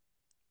on it.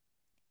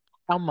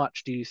 How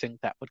much do you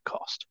think that would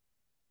cost?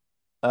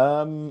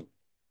 Um,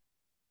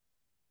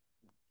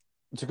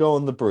 to go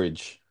on the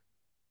bridge.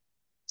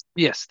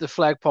 Yes, the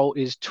flagpole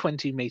is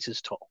 20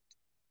 meters tall.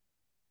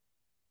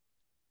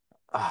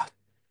 Ah,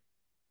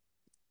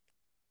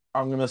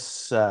 I'm gonna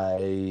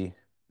say,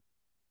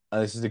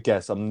 and this is a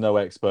guess, I'm no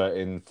expert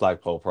in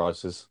flagpole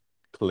prices,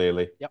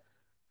 clearly. Yep.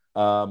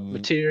 Um,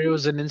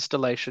 Materials and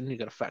installation, you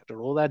got to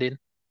factor all that in.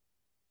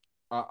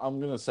 I'm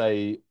gonna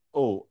say,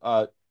 oh,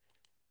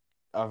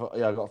 I've got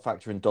to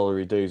factor in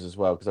dollary dues as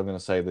well because I'm gonna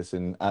say this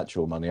in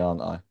actual money,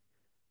 aren't I?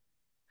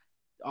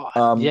 Oh,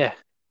 Um, yeah,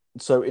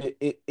 so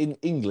in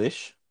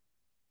English,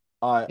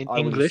 in I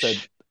would have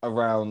said English.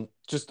 around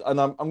just, and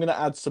I'm gonna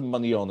add some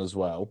money on as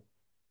well.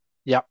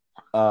 Yep.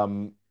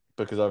 Um,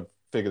 because I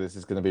figure this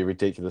is going to be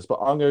ridiculous, but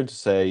I'm going to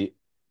say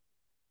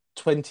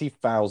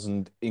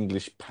 20,000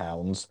 English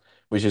pounds,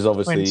 which is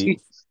obviously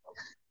 20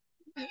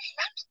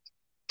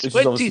 which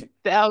is twenty obviously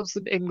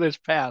thousand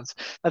English pounds.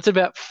 That's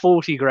about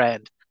 40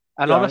 grand.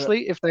 And yeah,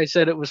 honestly, if they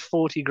said it was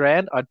 40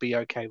 grand, I'd be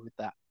okay with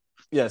that.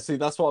 yeah, see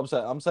that's what I'm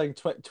saying. I'm saying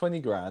 20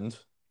 grand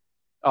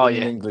Oh in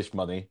yeah, English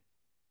money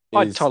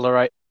I'd is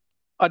tolerate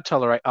I'd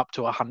tolerate up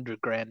to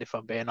 100 grand if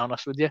I'm being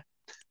honest with you.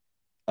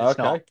 It's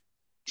not. okay.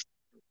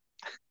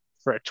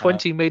 For a Uh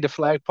 20-meter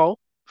flagpole,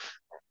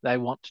 they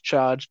want to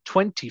charge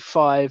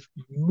 25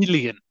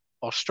 million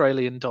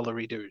Australian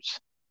dollar dues.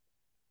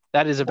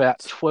 That is about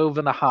what?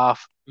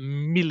 12.5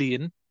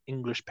 million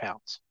English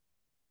pounds.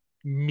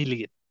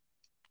 Million.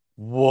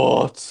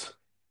 What?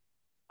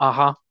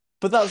 Uh-huh.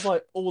 But that's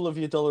like all of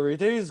your dollary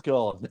dues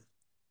gone.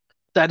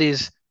 That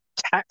is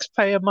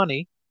taxpayer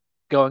money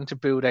going to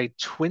build a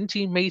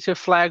 20-meter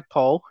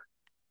flagpole,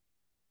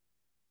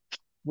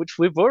 which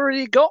we've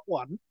already got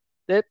one.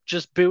 They're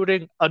just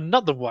building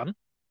another one.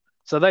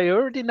 So they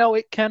already know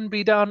it can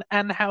be done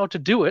and how to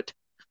do it.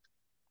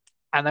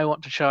 And they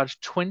want to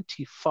charge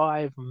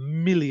 25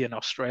 million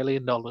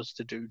Australian dollars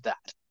to do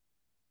that.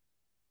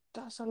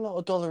 That's a lot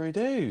of dollary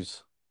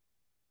dues.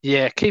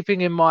 Yeah,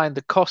 keeping in mind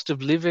the cost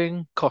of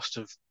living, cost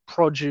of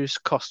produce,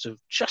 cost of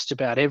just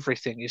about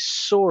everything is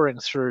soaring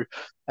through,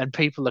 and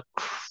people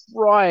are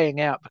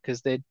crying out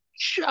because they're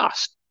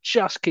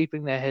just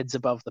keeping their heads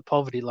above the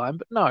poverty line.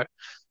 But no,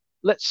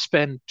 let's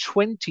spend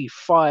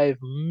 $25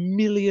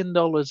 million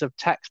of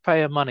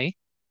taxpayer money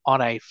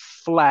on a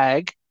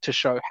flag to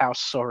show how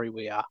sorry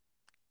we are.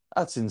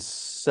 That's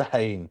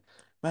insane.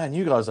 Man,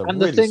 you guys are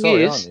And the really thing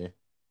sorry, aren't is, you?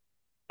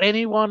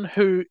 anyone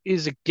who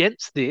is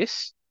against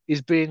this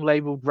is being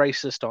labeled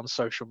racist on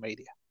social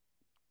media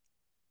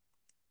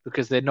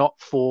because they're not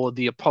for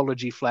the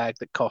apology flag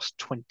that cost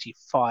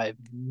 $25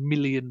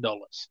 million.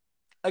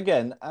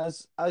 Again,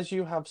 as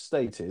you have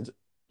stated,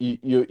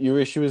 your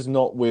issue is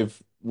not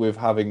with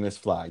having this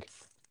flag.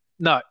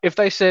 No, if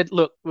they said,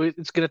 look,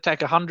 it's going to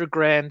take 100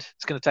 grand,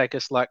 it's going to take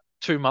us like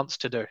 2 months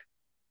to do.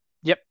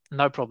 Yep,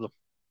 no problem.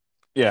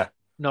 Yeah,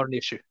 Not an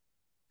issue.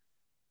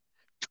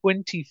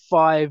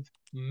 25,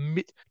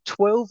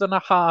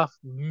 12.5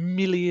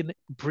 million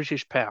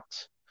British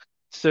pounds.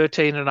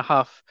 13 and a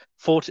half,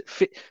 14,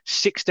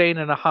 16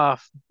 and a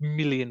half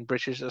million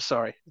British.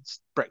 Sorry, it's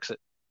Brexit.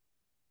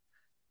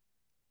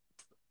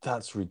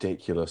 that's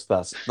ridiculous.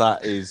 That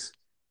is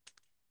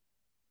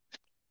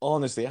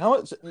honestly how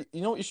much.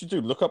 You know what you should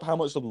do? Look up how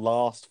much the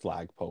last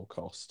flagpole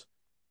cost.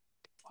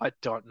 I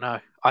don't know.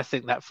 I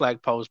think that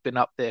flagpole's been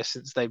up there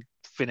since they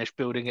finished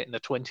building it in the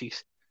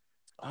 20s.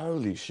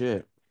 Holy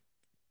shit!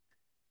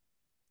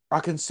 I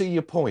can see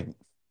your point.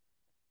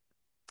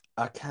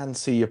 I can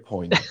see your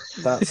point.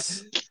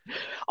 That's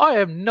I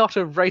am not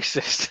a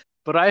racist,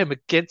 but I am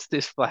against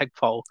this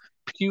flagpole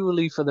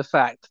purely for the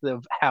fact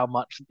of how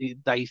much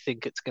they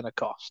think it's going to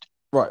cost.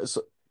 right.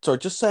 So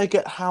just say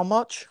again how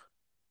much?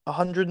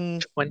 100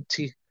 and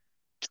 20,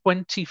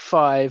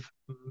 25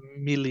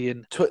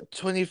 million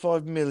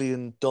 25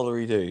 million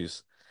dollary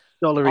dues.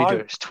 dollary I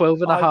dues,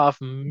 12 and a I half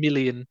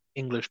million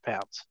English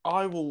pounds.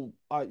 I will.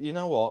 You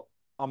know what?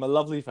 I'm a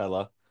lovely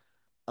fella.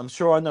 I'm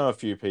sure I know a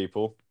few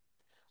people.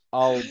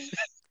 I'll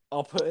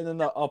I'll put in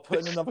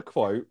another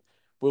quote.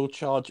 We'll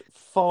charge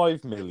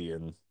 5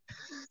 million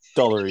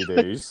dollary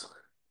dues.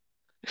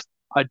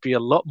 I'd be a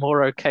lot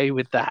more okay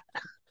with that.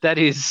 That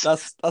is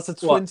That's a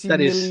what? 20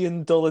 That is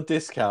million dollar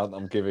discount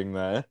I'm giving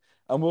there,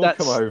 and we'll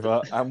come that's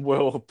over and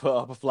we'll put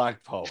up a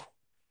flagpole.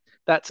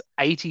 that's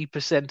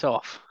 80%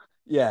 off.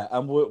 Yeah,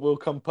 and we'll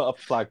come put up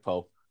a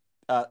flagpole.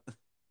 Uh,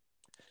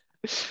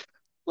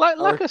 Like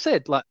or I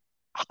said, like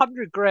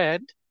 100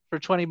 grand for a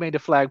 20-meter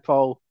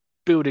flagpole,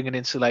 building an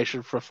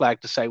installation for a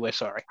flag to say we're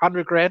sorry.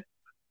 100 grand,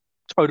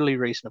 totally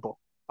reasonable.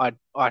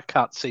 I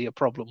can't see a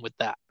problem with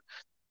that.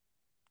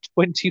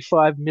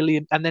 25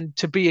 million, and then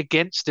to be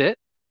against it,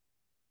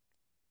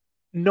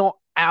 not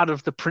out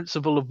of the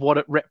principle of what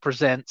it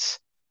represents,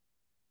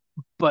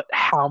 but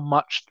how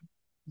much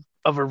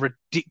of a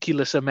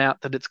ridiculous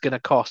amount that it's going to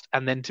cost,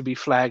 and then to be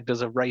flagged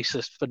as a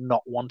racist for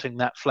not wanting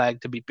that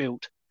flag to be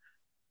built,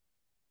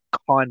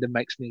 kind of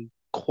makes me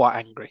quite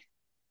angry.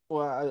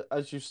 well,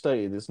 as you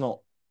stated, it's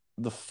not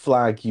the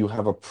flag you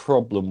have a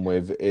problem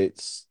with.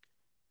 It's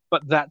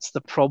But that's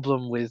the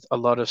problem with a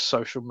lot of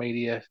social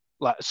media,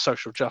 like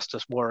social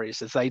justice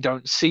warriors, is they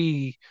don't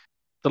see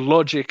the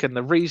logic and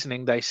the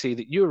reasoning. They see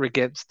that you're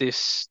against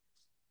this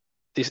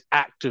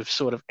act of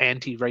sort of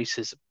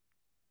anti-racism.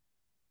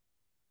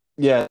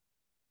 yeah.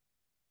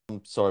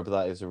 I'm sorry, but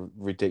that is a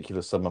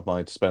ridiculous sum of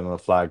money to spend on a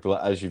flag.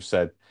 But as you've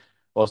said,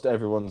 whilst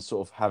everyone's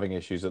sort of having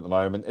issues at the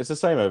moment, it's the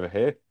same over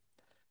here.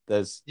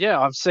 There's Yeah,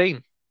 I've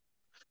seen.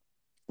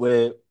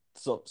 where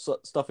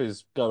stuff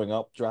is going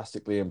up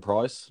drastically in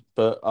price,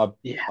 but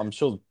Yeah, I'm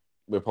sure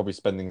we're probably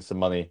spending some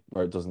money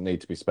where it doesn't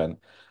need to be spent.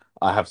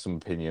 I have some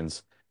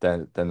opinions.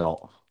 They're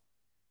not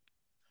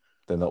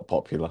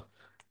popular.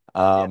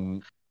 yeah.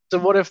 Um, So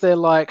what if they're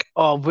like,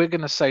 oh, we're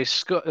gonna say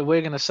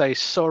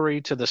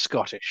sorry to the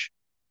Scottish.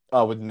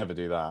 I would never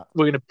do that.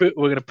 We're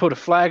gonna put a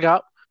flag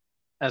up,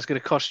 and it's gonna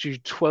cost you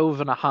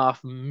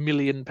 12.5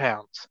 million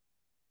pounds.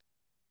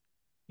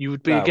 You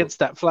would be No, against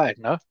that flag,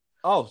 no?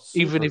 oh,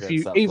 super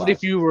against that Even flag.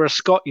 if you were a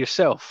Scot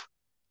yourself,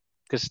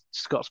 because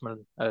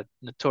Scotsmen are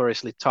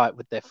notoriously tight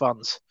with their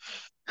funds.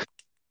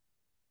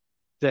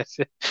 That's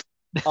it.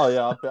 Oh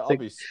yeah, I'll think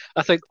be.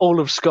 I think all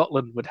of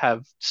Scotland would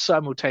have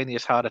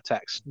simultaneous heart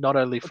attacks, not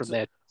only from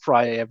their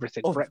fry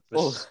everything All,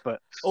 all, breakfasts, but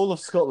all of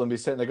Scotland be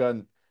sitting there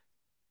going,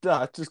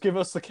 "Dad, just give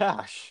us the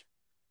cash.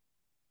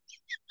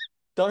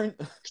 Don't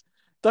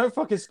don't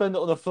fucking spend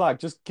it on a flag.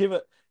 Just give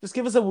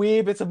us a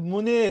wee bit of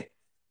money."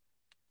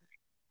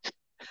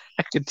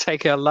 they can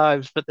take our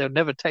lives, but they'll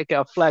never take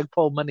our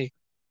flagpole money.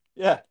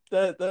 Yeah,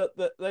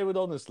 they would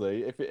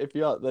honestly, if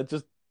you are, they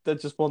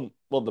just want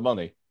the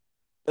money.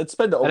 They'd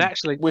spend it And on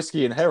actually,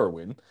 whiskey and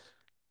heroin.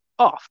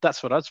 oh,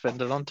 that's what I'd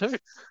spend it on too.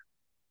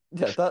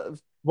 Yeah,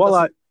 While that's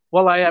I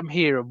while I am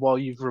here and while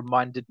you've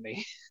reminded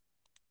me,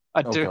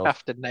 I oh do God.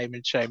 have to name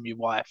and shame your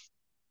wife.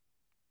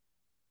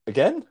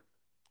 Again?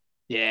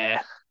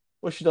 Yeah.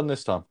 What's she done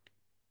this time?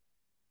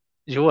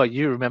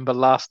 You remember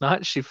last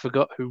night she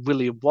forgot who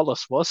William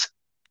Wallace was.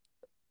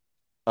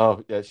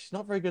 Oh yeah, she's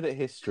not very good at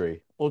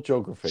history or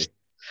geography.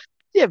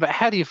 Yeah, but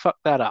how do you fuck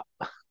that up?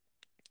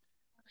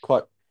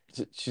 Quite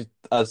she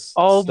as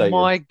Oh stated.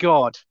 my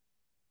God.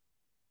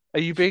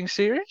 Are you being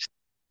serious?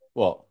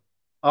 What?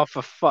 Oh,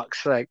 for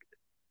fuck's sake.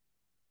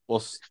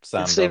 What's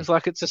It Sam done? seems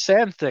like it's a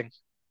Sam thing.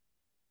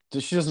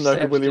 She doesn't know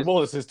who Sam's William just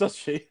Wallace is, does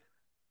she?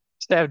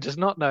 Sam does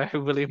not know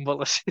who William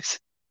Wallace is.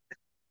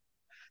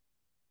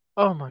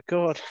 Oh my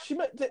God. She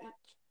met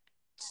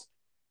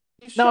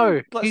you showed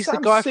No, like he's the Sam's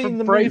guy seen from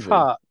the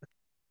movie. Braveheart.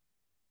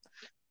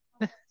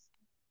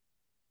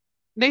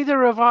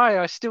 Neither have I.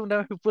 I still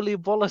know who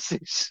William Wallace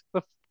is.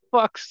 For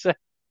fuck's sake.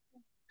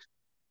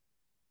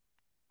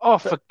 Oh,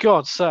 Fa for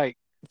God's sake.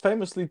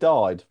 famously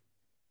died.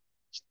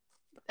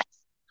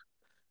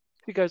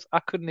 He goes,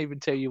 I couldn't even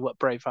tell you what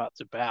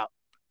Braveheart's about.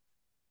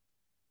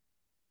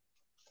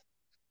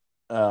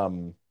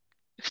 Um,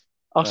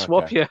 I'll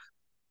swap okay. you.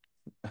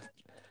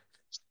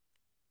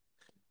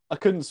 I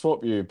couldn't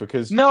swap you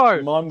because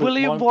No, mine was William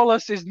mine.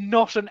 Wallace is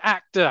not an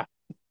actor.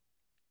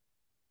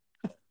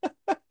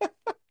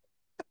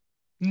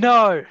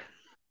 No.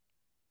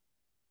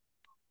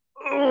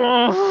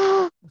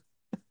 Ugh.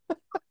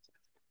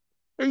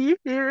 Are you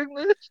hearing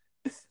this?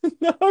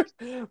 No,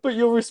 but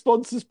your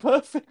response is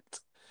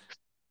perfect.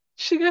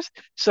 She goes,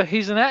 so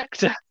he's an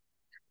actor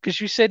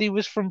because you said he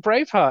was from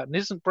Braveheart, and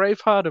isn't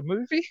Braveheart a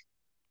movie?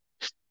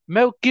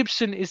 Mel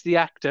Gibson is the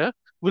actor.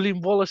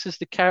 William Wallace is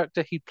the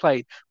character he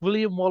played.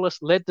 William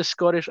Wallace led the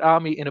Scottish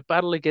army in a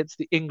battle against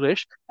the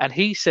English, and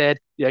he said,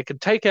 they can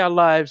take our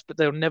lives, but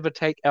they'll never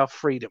take our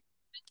freedom.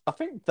 I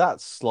think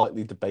that's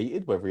slightly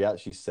debated whether he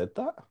actually said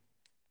that.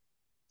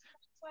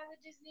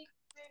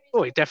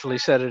 Oh, he definitely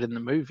said it in the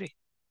movie.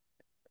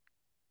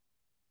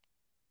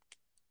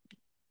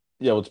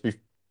 Yeah, well, to be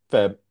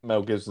fair,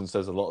 Mel Gibson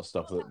says a lot of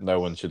stuff that no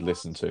one should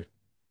listen to.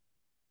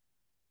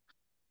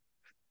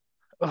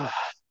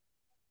 Ugh.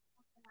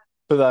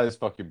 But that is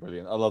fucking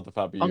brilliant. I love the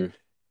fact that you I'm,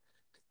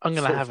 I'm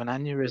going to sort have of an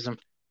aneurysm.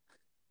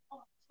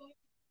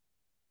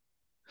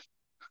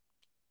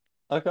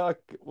 like,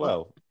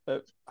 well,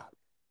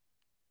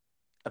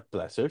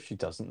 bless her if she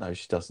doesn't know.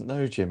 She doesn't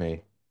know,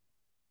 Jimmy.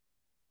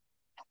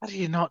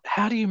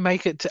 How do you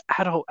make it to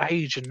adult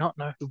age and not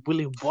know who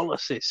William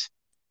Wallace is?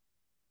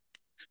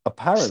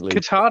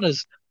 Apparently,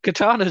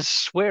 Katana's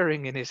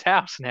swearing in his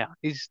house now.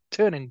 He's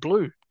turning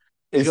blue.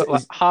 He's is got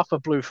like is half a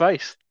blue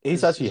face.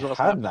 he's Is actually is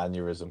what's had an happening.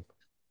 aneurysm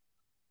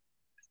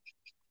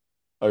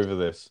over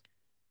this.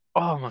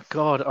 Oh my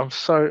God,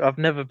 I've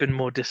never been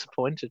more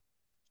disappointed.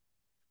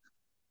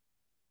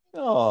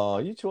 Oh,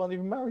 you two aren't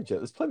even married yet.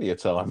 There's plenty of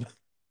time.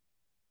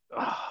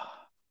 Oh,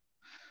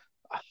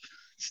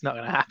 it's not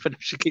going to happen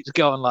if she keeps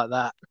going like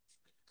that.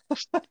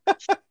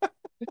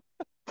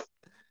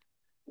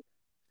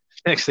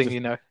 Next thing Just you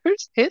know,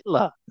 who's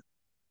Hitler?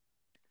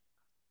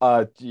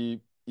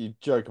 you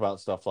joke about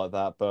stuff like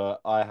that, but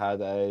I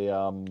had a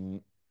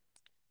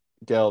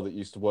girl that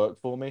used to work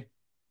for me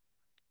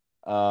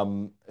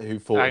who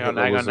thought Hang on, Hitler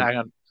hang was on, a hang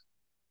on.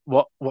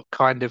 What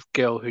kind of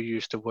girl who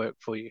used to work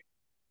for you?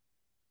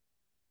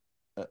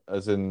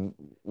 as in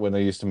when I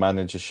used to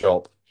manage a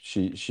shop,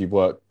 she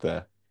worked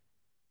there.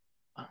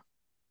 Oh,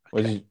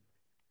 What okay. did you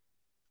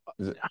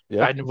is it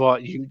yeah? And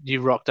what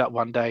you rocked up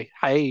one day?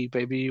 Hey,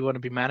 baby, you want to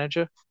be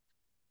manager?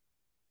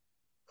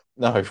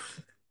 No.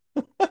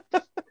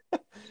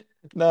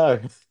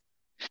 No.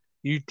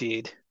 You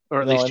did,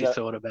 or at No, least you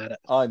thought about it.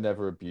 I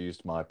never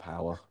abused my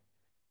power.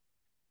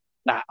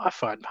 That I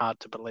find hard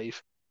to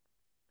believe.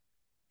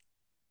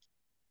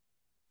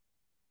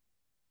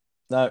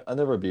 No, I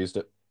never abused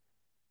it.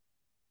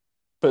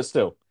 But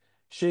still,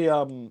 she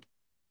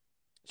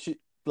she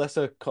bless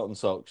her cotton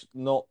socks,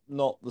 not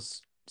the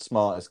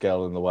smartest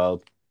girl in the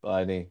world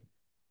by any.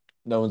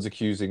 No one's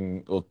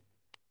accusing or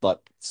like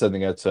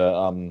sending her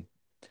to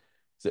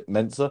is it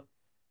Mensa?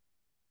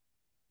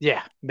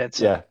 Yeah,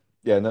 Mensa. Yeah.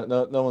 Yeah,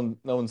 no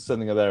one's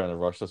sending her there in a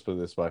rush, let's put it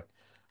this way.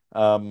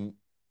 Um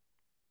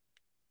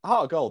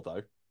Heart of gold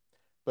though,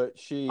 but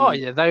Oh she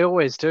yeah, they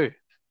always do.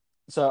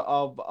 so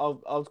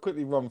I'll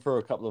quickly run through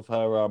a couple of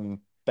her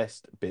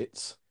best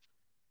bits.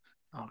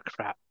 Oh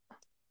crap!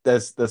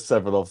 There's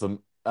several of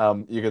them.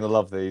 You're gonna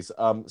love these.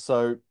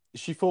 So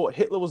she thought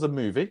Hitler was a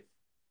movie.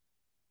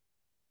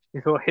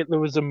 You thought Hitler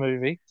was a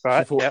movie,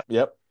 She right? thought, Yep.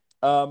 yep.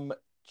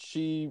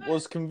 She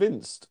was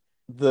convinced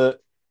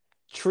that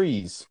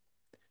trees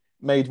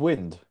made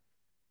wind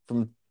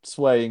from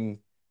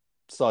swaying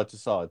side to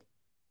side.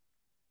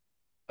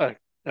 Oh,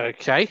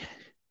 okay.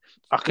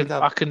 Did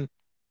have I can.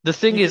 The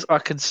thing you is, could I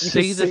can you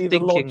could see the see the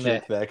thinking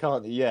there. logic there,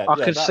 can't you? Yeah, I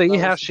yeah. can That see that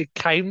how was she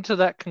came to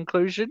that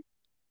conclusion,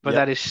 but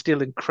that yep, is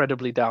still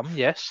incredibly dumb.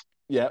 Yes.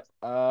 yep.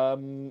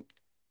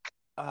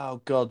 Oh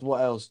God,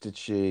 what else did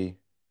she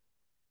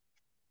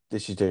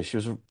do? She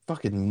was a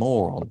fucking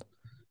moron.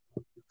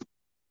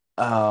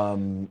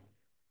 Um,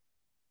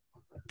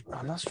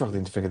 I'm not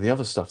struggling to think of the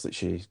other stuff that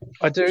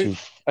I do. she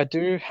I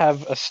do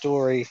have a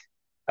story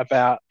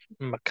about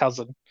my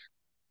cousin,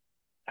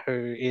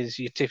 who is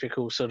your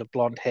typical sort of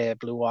blonde hair,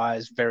 blue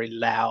eyes, very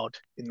loud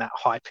in that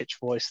high pitched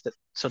voice that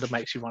sort of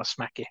makes you want to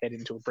smack your head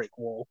into a brick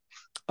wall.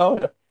 oh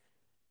yeah,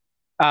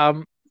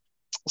 Um,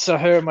 so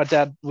her and my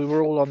dad, we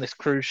were all on this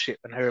cruise ship,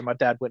 and her and my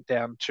dad went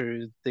down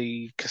to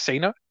the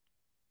casino,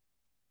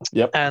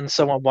 yep, and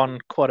someone won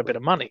quite a bit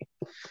of money,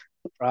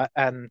 right?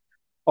 And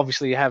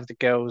obviously, you have the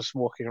girls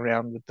walking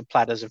around with the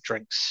platters of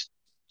drinks,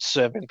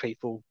 serving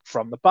people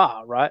from the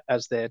bar, right?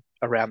 As they're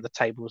around the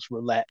tables,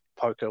 roulette,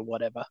 poker,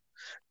 whatever.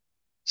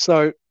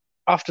 So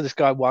after this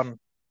guy won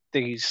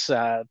these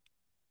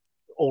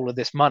all of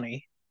this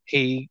money,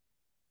 he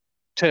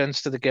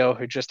turns to the girl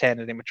who just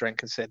handed him a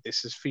drink and said,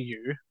 "This is for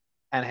you,"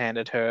 and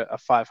handed her a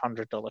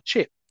 $500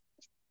 chip,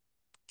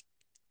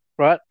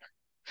 right?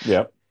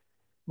 yep.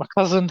 My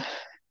cousin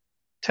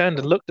turned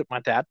and looked at my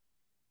dad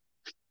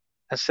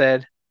and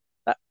said,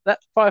 that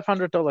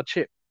 $500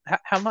 chip,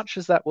 how much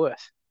is that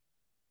worth?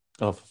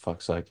 Oh, for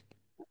fuck's sake.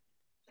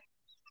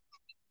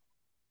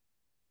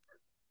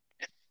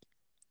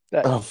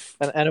 That, Oh,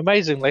 and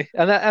amazingly,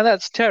 and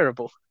that's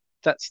terrible.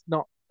 That's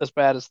not as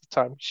bad as the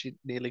time she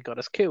nearly got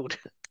us killed,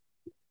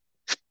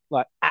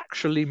 like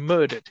actually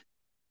murdered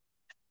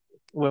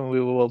when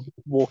we were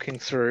walking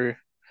through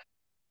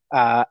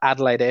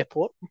Adelaide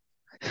Airport.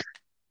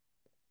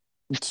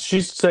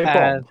 she's say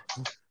bomb. And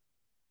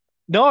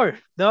no,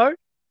 no,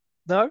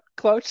 no,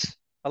 close.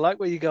 I like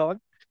where you're going.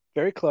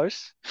 Very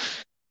close.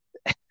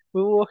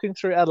 We were walking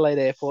through Adelaide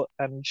Airport,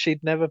 and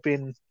she'd never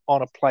been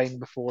on a plane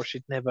before.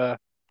 She'd never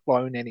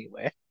flown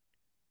anywhere.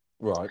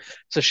 Right.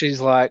 So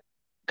she's like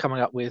coming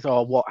up with,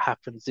 oh, what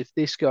happens if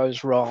this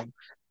goes wrong?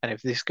 And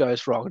if this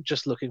goes wrong,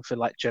 just looking for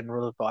like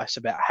general advice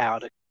about how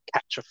to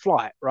catch a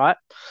flight, right?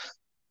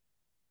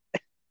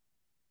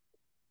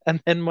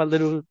 And then my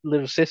little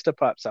sister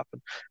pipes up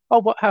and, oh,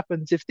 what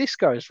happens if this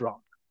goes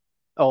wrong?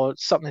 Or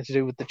something to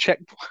do with the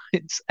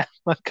checkpoints. And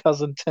my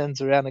cousin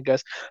turns around and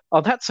goes,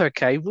 oh, that's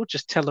okay. We'll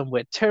just tell them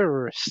we're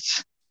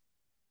terrorists.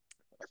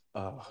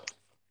 Oh,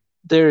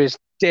 There is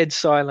dead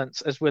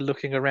silence as we're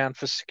looking around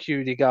for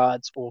security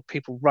guards or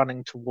people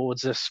running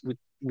towards us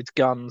with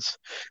guns.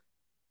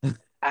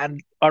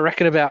 And I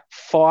reckon about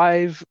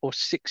 5 or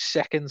 6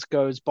 seconds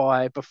goes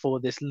by before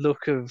this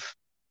look of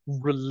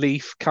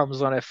relief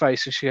comes on her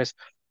face. And she goes,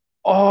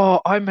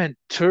 oh, I meant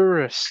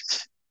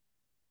tourists.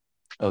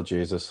 oh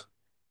Jesus.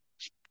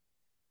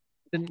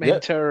 Didn't mean Yeah.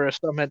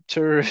 terrorist. I meant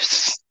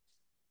tourists.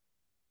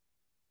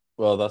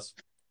 Well, that's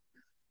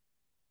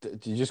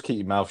you just keep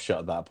your mouth shut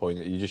at that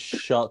point. You just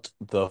shut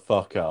the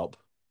fuck up.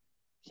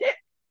 Yeah.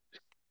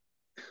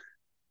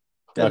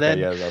 And Okay, then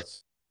yeah,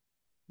 that's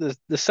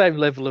the same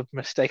level of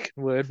mistaken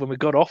word when we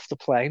got off the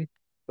plane.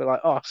 We're like,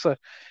 oh, so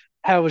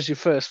how was your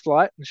first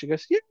flight? And she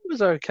goes, yeah, it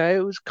was okay.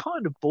 It was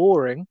kind of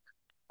boring.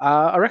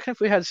 I reckon if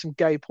we had some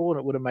gay porn,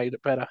 it would have made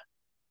it better.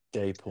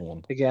 gay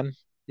porn. Again,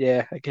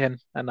 yeah, again,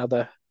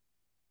 another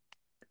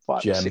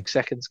 5 or 6 Gem.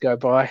 seconds go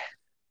by.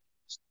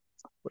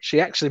 What she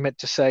actually meant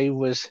to say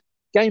was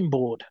game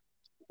board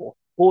or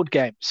board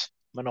games,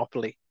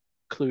 Monopoly,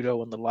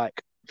 Cluedo, and the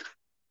like.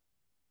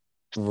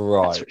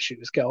 That's Right. what she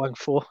was going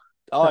for,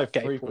 I not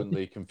gay porn.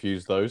 frequently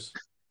confuse those.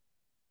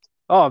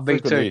 Oh, me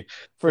too. Frequently,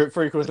 It's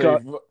frequently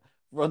got,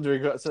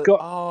 wondering. it's So, got.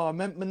 oh, I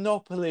meant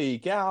Monopoly.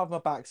 Get out of my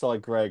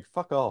backside, Greg.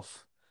 Fuck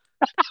off.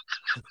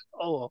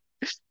 Oh,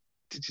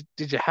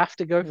 did you have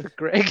to go for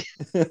Greg?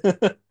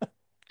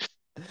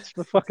 It's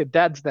my fucking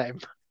dad's name.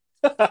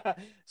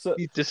 So,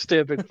 You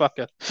disturbing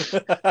fucker.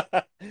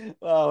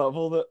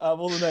 oh, of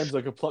all the names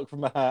I could pluck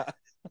from a hat,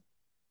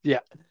 Yeah,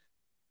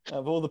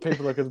 of all the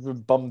people I could have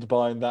been bummed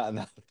by in that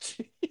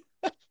analogy,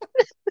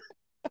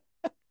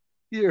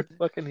 you're a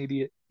fucking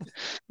idiot.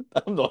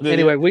 I'm not an Anyway,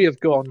 idiot. we have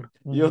gone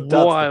Your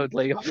dad's the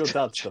wildly off your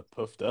dad's touch. the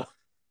pufter.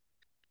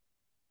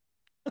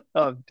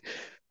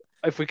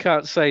 If we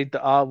can't say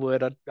the R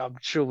word, I'm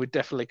sure we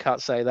definitely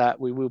can't say that.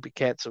 We will be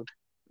cancelled.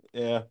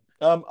 Yeah.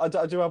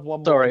 I do have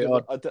one more. Sorry,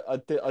 Odd.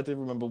 I did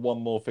remember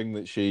one more thing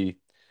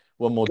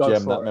one more Go gem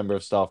that for it. member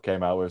of staff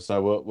came out with.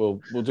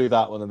 So we'll do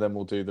that one, and then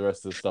we'll do the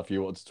rest of the stuff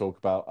you wanted to talk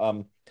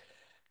about.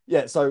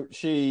 Yeah. So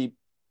she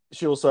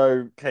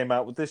also came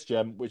out with this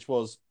gem, which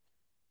was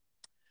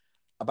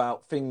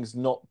about things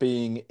not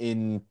being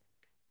in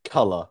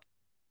color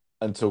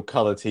until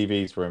color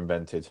TVs were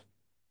invented.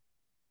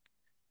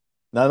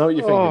 Now I know what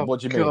you're thinking. Oh What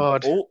do you mean?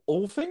 God.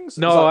 All things?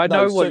 It's No, like I no.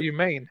 know what So you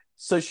mean.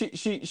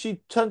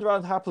 she turned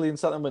around happily and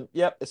sat and went,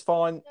 "Yep, it's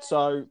fine."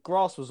 So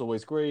grass was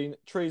always green,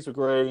 trees were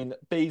green,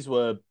 bees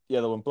were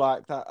yellow and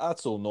black.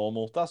 That's all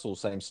normal. That's all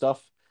same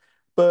stuff.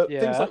 But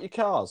things Yeah. like your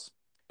cars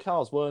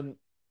weren't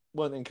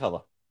in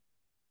color.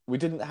 We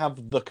didn't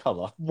have the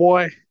color.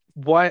 Why?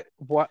 Why?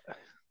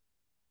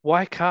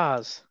 Why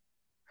cars?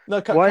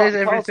 No, Why is cars.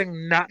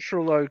 everything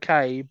natural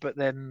okay, but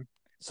then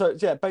So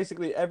yeah,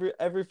 basically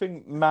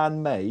everything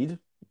man-made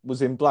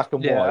was in black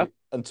and yeah. white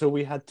until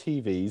we had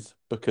TVs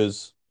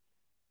because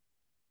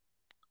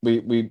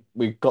we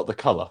got the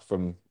color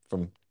from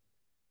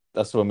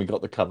that's when we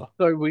got the color.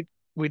 So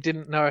we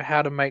didn't know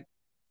how to make.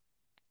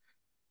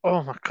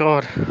 Oh my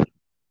God,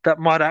 that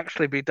might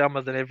actually be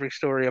dumber than every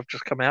story I've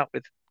just come out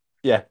with.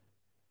 Yeah,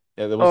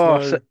 yeah, there was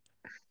Oh, so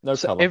no so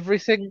color.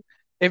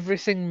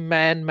 everything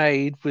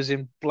man-made was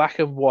in black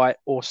and white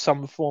or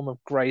some form of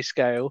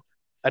grayscale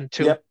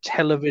until Yep,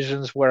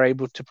 televisions were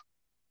able to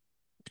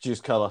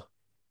produce color.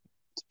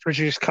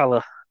 produce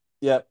color,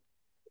 Yep.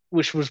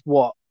 which was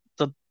what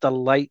the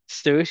late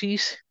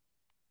 30s.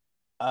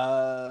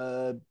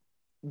 Uh,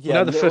 You yeah,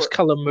 know, the little. first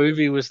color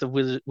movie was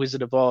the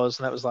Wizard of Oz,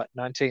 and that was like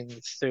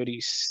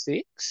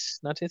 1936,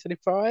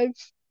 1935,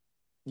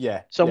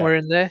 Yeah, yeah, somewhere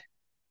in there.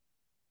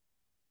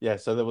 yeah.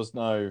 So there's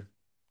no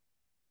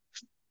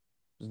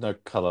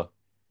color.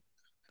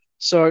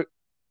 So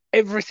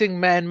everything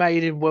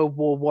man-made in World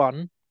War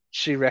One,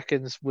 she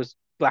reckons, was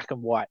black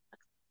and white.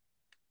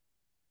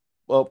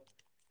 Well,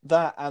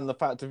 that and the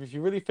fact of if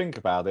you really think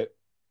about it,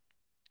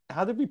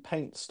 how did we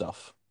paint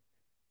stuff?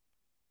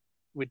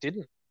 We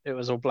didn't. It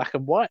was all black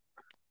and white.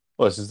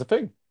 Well, this is the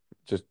thing.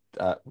 Just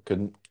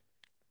couldn't.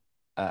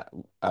 Uh,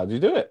 how do you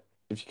do it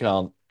if you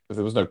can't? If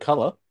there was no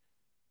color?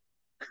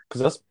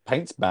 Because that's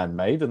paint's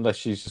man-made, unless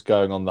she's just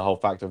going on the whole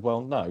fact of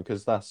well, no,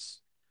 because that's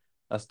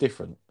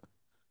different.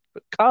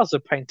 But cars are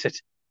painted.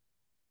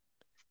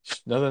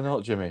 No, they're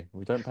not, Jimmy.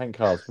 We don't paint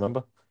cars,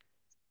 remember?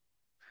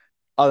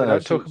 I We don't know.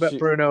 don't talk about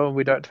Bruno, and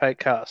we don't take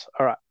cars.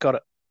 All right, got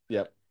it.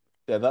 Yeah,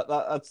 yeah.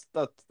 That's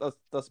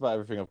about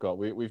everything I've got.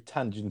 We've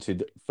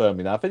tangented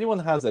firmly now. If anyone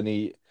has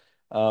any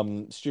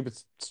stupid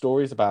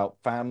stories about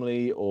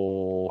family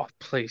or Oh,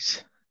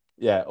 please.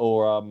 yeah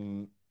or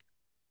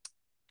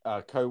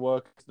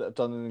co-workers that have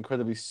done an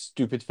incredibly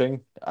stupid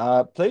thing,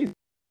 please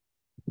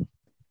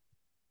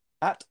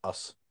at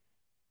us.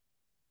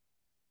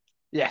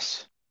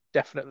 Yes,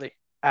 definitely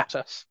at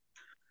us.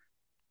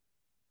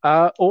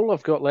 All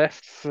I've got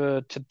left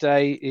for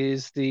today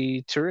is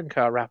the touring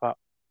car wrap up.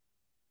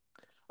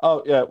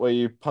 Oh yeah, well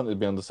you punted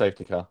me on the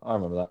safety car. I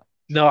remember that.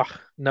 No,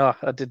 no,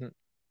 I didn't.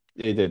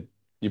 You did.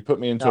 You put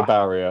me into a No,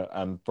 barrier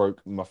and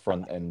broke my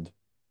front end.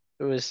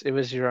 it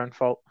was your own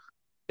fault.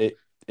 It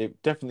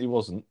it definitely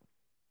wasn't.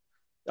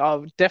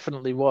 Oh, it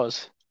definitely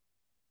was.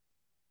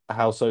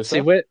 How so, See,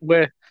 sir? we're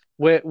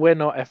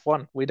not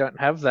F1. We don't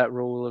have that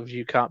rule of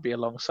you can't be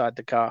alongside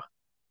the car.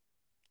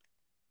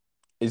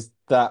 Is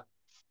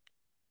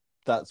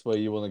that's where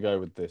you want to go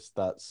with this?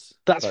 That's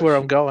where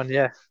I'm going.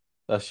 Yeah,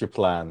 That's your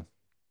plan.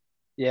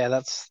 yeah.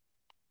 That's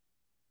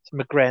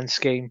my grand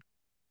scheme.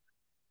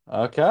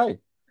 Okay.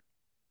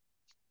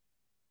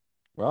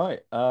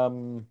 Right.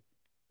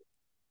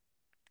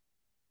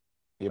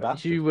 You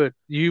bastard.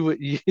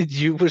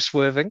 You were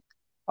swerving.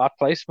 I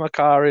placed my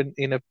car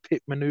in a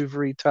pit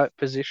maneuvery type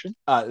position.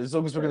 As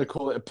long as we're going to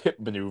call it a pit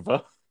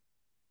maneuver.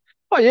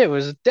 Oh yeah, it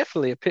was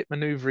definitely a pit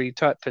maneuvery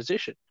type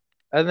position.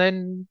 And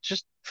then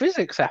just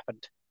physics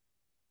happened.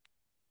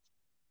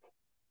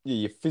 Yeah,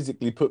 you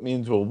physically put me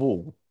into a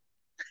wall.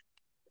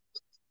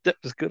 That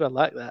was good. I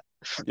like that.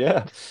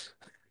 Yeah.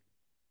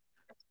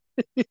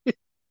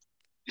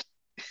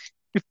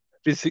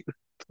 Physically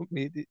put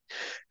me.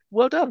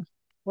 Well done.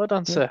 Well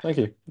done, Yeah, sir. thank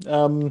you.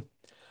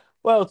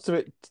 Well,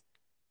 to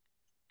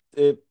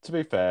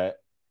be fair,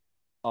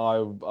 I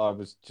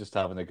was just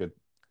having a good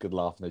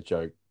laugh and a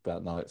joke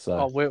that night. So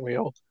Oh, weren't we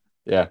all?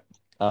 yeah,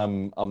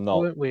 I'm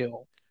not Weren't we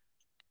all?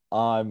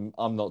 I'm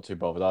not too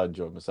bothered. I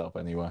enjoyed myself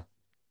anyway.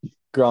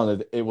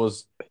 Granted, it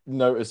was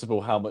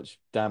noticeable how much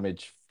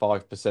damage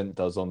 5%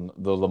 does on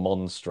the Le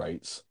Mans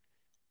straights.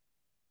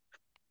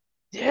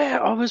 Yeah,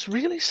 I was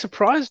really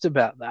surprised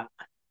about that.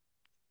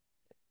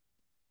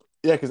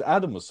 Yeah, because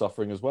Adam was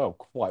suffering as well,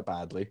 quite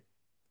badly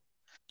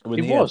when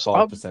It he had was.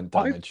 5%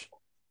 I, damage.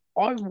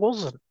 I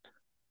wasn't.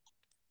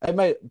 It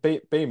made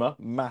Beamer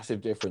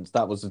massive difference.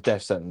 That was a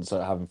death sentence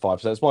at having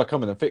 5%. That's why I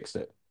come in and fixed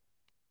it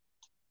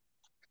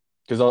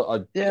because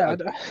Yeah,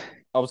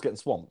 I was getting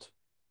swamped.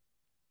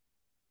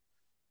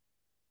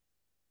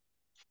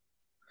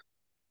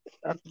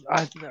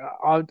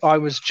 I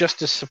was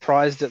just as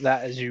surprised at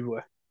that as you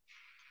were.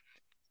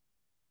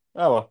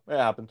 Oh well, it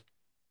happened.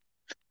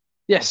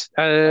 I'm, Yes.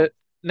 I'm,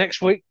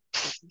 Next I'm, week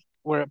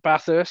we're at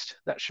Bathurst.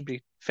 That should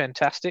be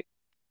fantastic.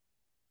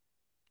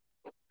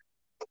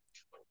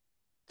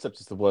 except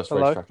it's the worst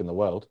Hello. racetrack in the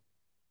world.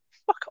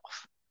 Fuck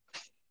off.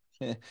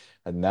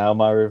 And now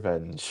my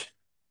revenge.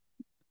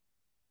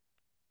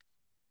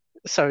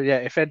 So yeah,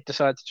 if Ed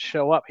decides to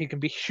show up, he can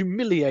be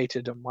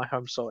humiliated on my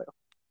home soil.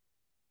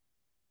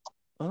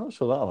 I'm not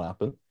sure that'll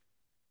happen.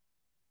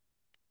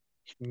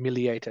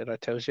 Humiliated, I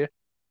tells you.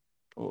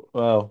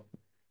 Well,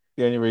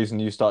 the only reason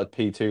you started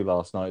P2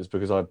 last night is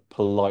because I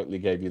politely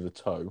gave you the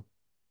toe.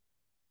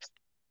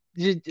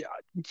 Y-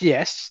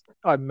 Yes,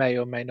 I may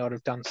or may not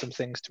have done some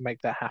things to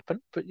make that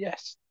happen, but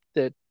yes,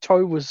 the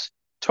toe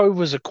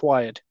was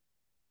acquired.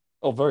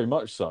 Oh, very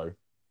much so.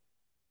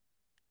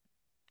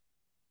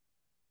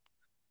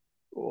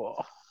 Oh,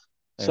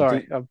 And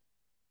sorry, I'm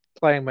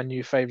playing my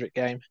new favorite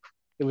game.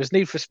 It was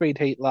Need for Speed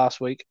Heat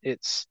last week.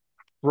 It's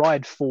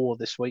Ride 4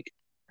 this week,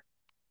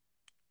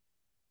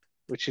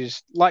 which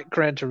is like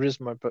Gran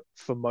Turismo but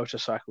for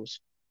motorcycles.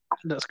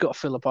 And it's got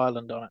Phillip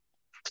Island on it.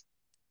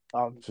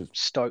 I'm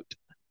stoked.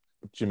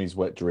 Jimmy's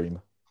wet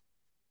dream.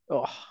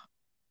 Oh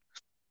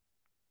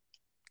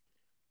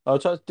Oh,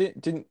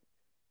 did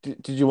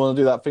you want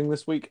to do that thing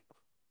this week?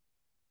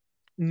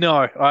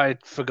 no, I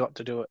forgot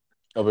to do it.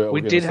 Are we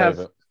We going to did save have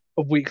it?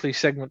 a weekly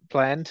segment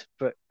planned,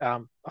 but I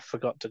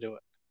forgot to do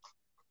it.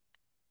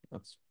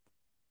 That's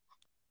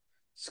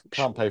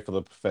can't pay for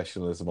the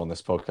professionalism on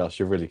this podcast.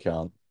 You really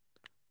can't.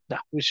 No,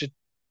 we should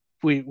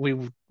we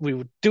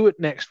would do it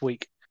next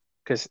week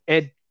because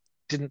Ed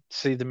didn't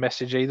see the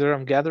message either.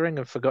 I'm gathering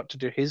and forgot to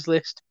do his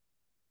list.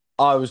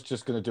 I was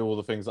just going to do all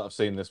the things that I've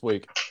seen this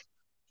week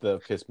that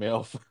have pissed me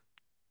off.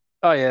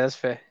 Oh yeah, that's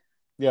fair.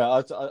 Yeah,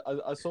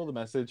 I saw the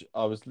message.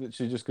 I was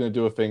literally just going to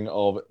do a thing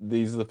of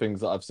these are the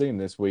things that I've seen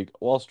this week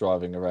whilst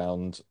driving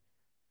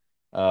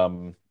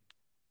um,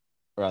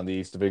 around the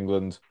east of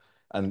England,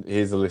 and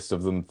here's a list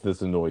of them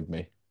that annoyed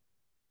me.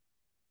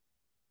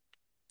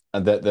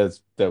 And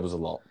there was a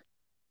lot.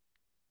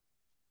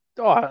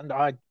 Oh, and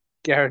I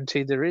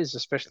guarantee there is,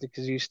 especially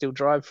because you still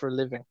drive for a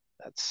living.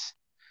 That's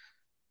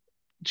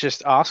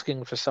just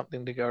asking for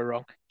something to go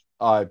wrong.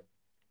 I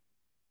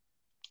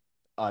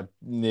I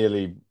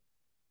nearly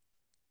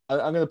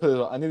I'm going to put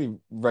it. I nearly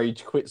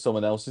rage quit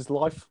someone else's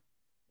life.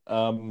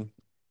 Um,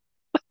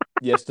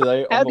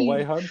 yesterday on How my do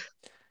way you home.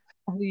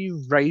 how do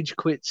you rage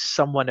quit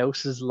someone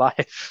else's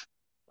life?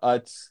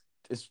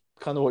 It's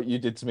kind of what you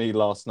did to me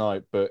last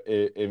night, but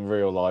in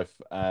real life,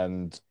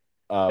 and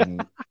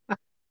um,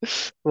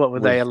 What were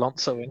they with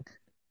Alonsoing?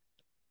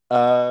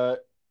 uh,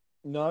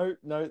 no.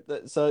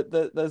 So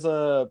there's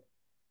a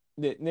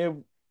near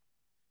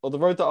or the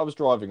road that I was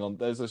driving on.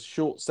 There's a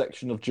short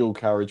section of dual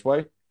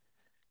carriageway,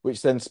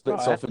 which then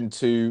splits Right, off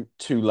into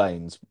two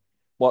lanes.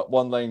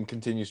 One lane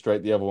continues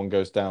straight, the other one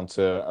goes down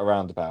to a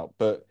roundabout.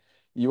 But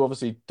you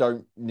obviously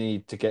don't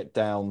need to get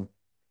down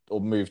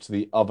or move to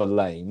the other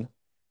lane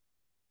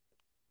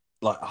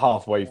like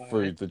halfway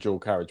through right, the dual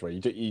carriageway.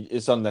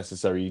 It's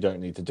unnecessary. You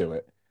don't need to do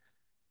it.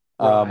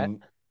 right. Um,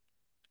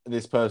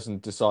 this person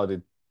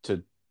decided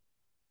to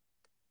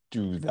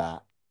do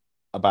that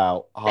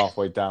about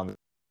halfway down.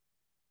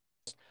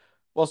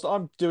 Whilst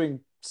I'm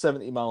doing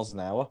 70 miles an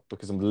hour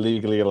because I'm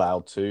legally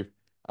allowed to,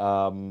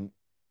 um,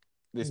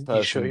 this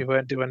You sure you person,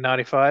 weren't doing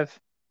 95?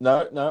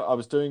 no, I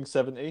was doing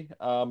 70,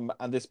 and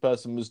this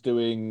person was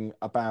doing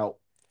about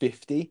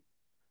 50,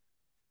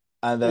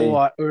 and Oh,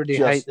 I already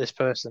hate just this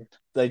person.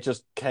 they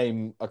just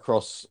came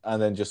across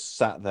and then just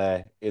sat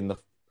there in the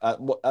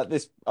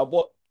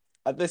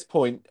at this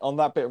point on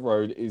that bit of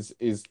road is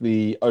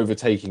the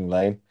overtaking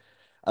lane,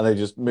 and they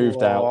just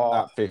moved out Oh,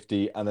 at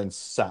 50 and then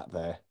sat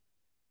there.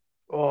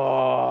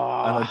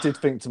 And I oh, did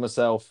think to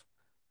myself,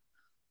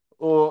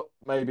 or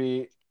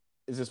maybe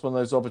is this one of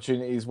those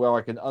opportunities where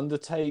I can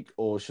undertake,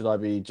 or should I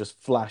be just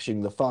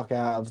flashing the fuck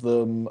out of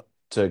them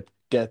to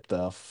get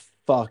the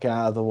fuck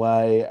out of the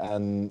way?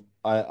 And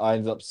I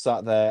ended up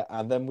sat there,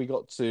 and then we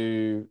got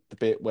to the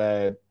bit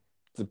where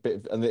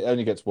and it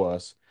only gets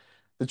worse.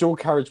 The dual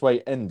carriageway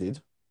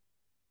ended,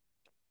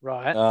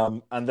 right.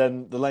 and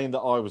then the lane that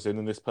I was in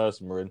and this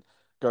person were in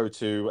go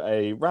to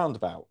a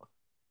roundabout,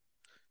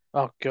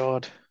 Oh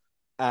God.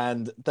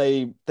 and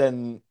they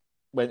then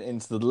went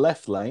into the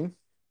left lane,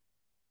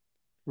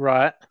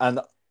 Right. and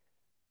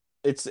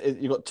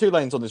you've got two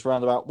lanes on this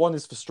roundabout. One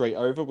is for straight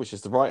over, which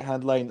is the right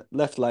hand lane.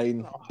 Left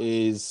lane Oh,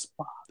 is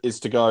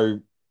to go,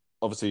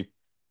 obviously,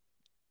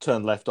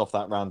 turn left off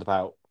that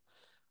roundabout.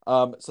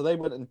 So they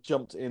went and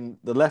jumped in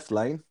the left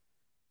lane.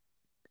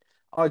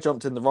 I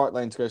jumped in the right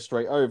lane to go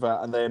straight over,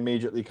 and they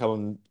immediately come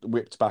and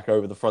whipped back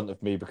over the front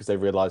of me because they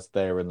realized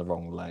they're in the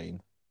wrong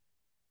lane.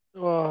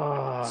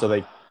 So oh.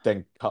 they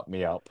then cut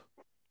me up.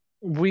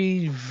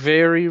 We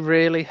very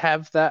rarely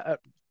have that at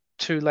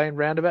two-lane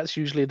roundabouts.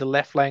 Usually the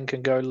left lane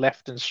can go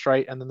left and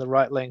straight, and then the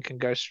right lane can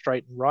go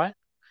straight and right.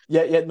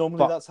 Yeah, yeah. Normally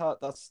But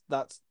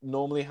that's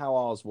normally how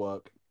ours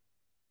work.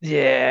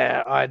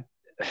 yeah, I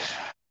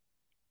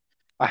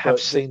have But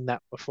seen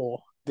that before.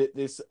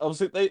 this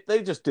obviously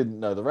they just didn't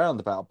know the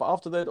roundabout. But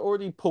after they'd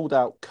already pulled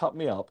out, cut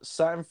me up,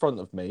 sat in front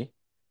of me,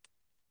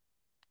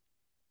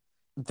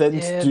 then to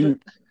Yeah, but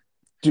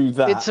do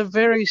it's that. a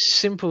very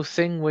simple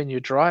thing when you're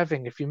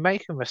driving. If you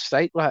make a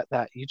mistake like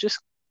that, you just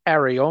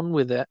carry on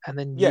with it and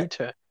then Yeah,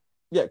 U-turn.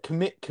 yeah.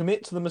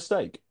 Commit to the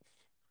mistake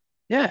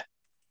Yeah,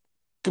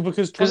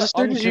 because trying because to as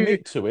soon as you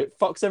uncommit to it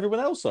fucks everyone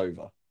else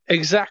over.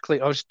 exactly,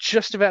 I was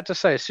just about to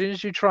say, as soon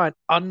as you try and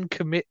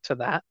uncommit to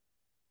that,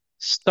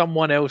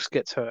 someone else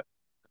gets hurt.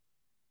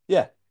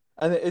 Yeah,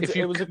 and If it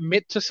you was a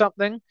commit to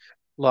something,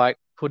 like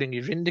putting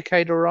your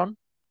indicator on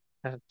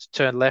and to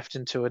turn left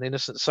into an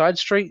innocent side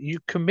street, you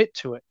commit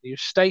to it. You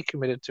stay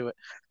committed to it.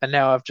 And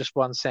now I've just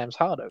won Sam's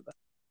heart over.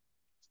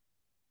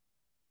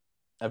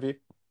 have you?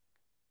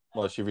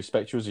 Well, she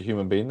respects you as a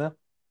human being now.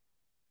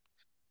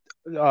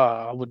 Oh,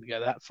 I wouldn't go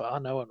that far.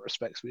 No one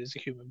respects me as a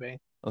human being.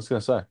 I was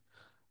gonna say.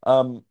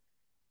 Um,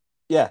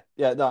 yeah,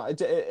 yeah, no,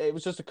 it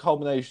was just a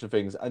culmination of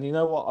things. And you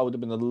know what? I would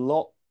have been a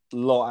lot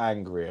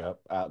angrier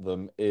at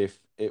them if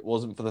it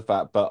wasn't for the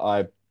fact, but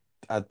I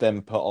had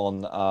them put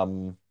on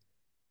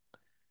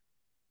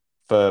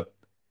for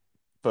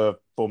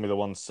Formula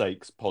One's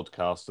sakes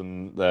podcast,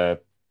 and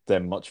they're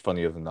much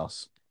funnier than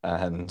us,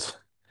 and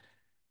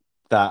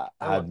that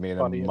No had one's me in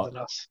a funnier much than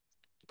us.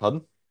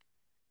 pardon.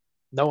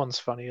 No one's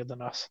funnier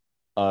than us.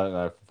 I don't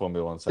know for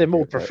Formula One's They're sake,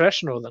 more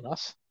professional than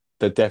us.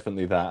 they're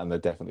definitely that, and they're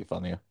definitely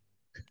funnier.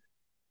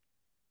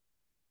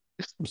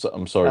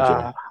 I'm sorry,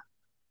 Jimmy, Ah,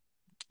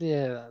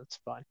 yeah, that's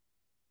fine.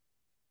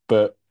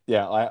 but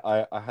yeah,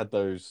 I had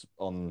those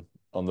on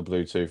the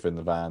Bluetooth in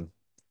the van,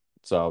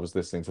 so I was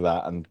listening to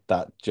that, and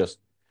that just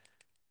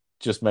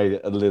made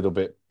it a little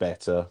bit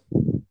better.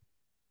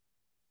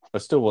 I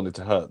still wanted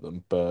to hurt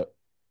them, but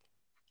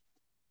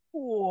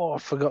Oh,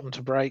 I've forgotten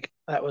to brake.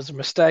 That was a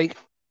mistake.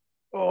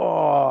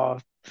 Oh,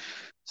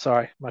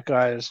 sorry. My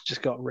guy has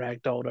just got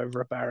ragdolled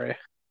over a barrier.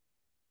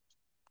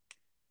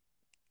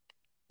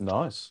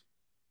 nice.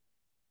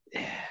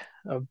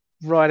 Yeah,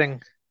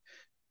 riding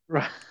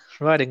ri-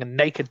 riding a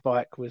naked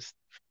bike with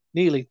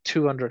nearly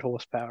 200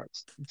 horsepower.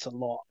 It's a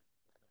lot.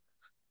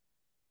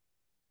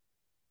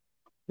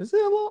 Is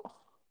it a lot?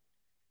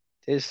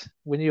 It is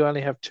when you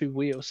only have two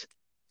wheels.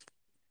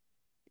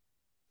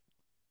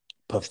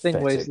 This thing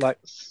weighs Pathetic. like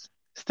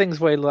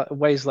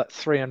weighs like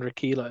 300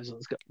 kilos and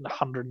it's got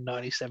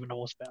 197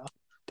 horsepower.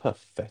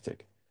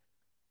 Pathetic.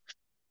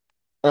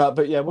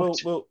 But yeah, What?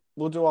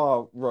 we'll do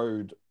our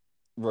road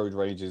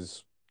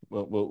rages.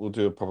 We'll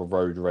do a proper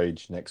road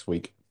rage next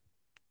week.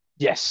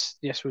 Yes,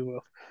 yes, we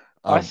will.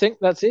 I Um, think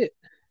that's it.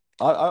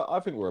 I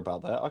think we're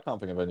about there. I can't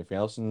think of anything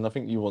else, and I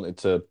think you wanted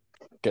to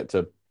get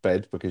to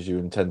bed because you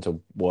intend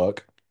to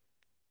work.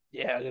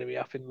 Yeah, I'm gonna be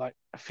up in like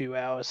a few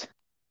hours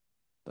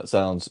That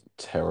sounds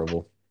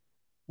terrible.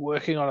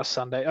 working on a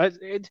Sunday.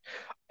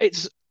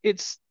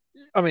 It's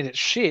I mean it's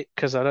shit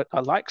because I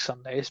like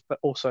Sundays, but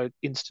also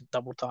instant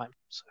double time.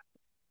 So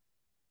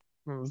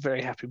I'm a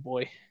very happy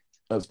boy.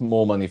 That's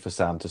more money for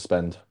Sam to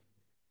spend.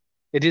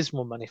 It is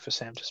more money for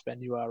Sam to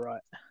spend. You are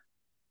right.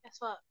 Guess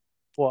what?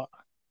 What?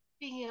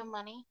 Speaking of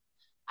money,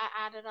 I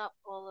added up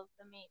all of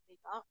the meat we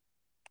got,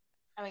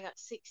 and we got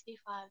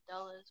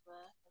 $65 worth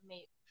of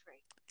meat for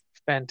free.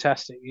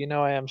 Fantastic. You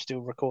know I am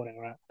still recording,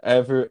 right?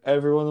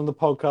 Everyone on the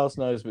podcast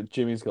knows, but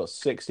Jimmy's got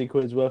 60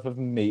 quid's worth of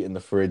meat in the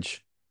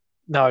fridge.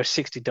 No,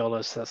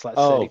 $60. That's like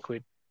 30 Oh,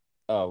 quid.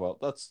 oh well,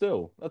 that's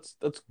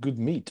good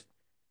meat.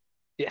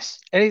 Yes.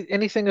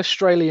 Anything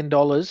Australian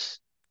dollars,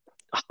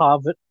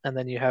 halve it, and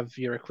then you have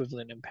your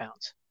equivalent in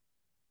pounds.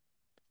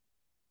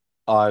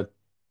 I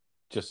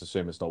just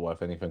assume it's not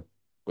worth anything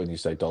when you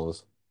say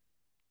dollars.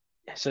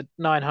 Yeah, so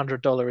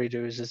 $900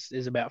 redo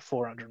is about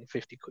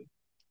 450 quid.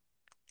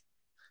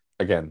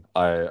 again,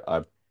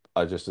 I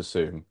just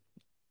assume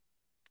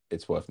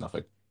it's worth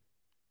nothing.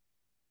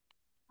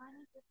 Why don't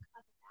you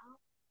cut it out?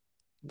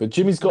 But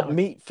Jimmy's got No.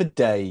 meat for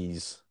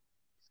days.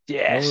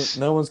 Yes.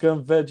 No one's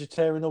going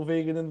vegetarian or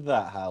vegan in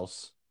that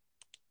house.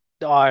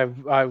 I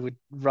would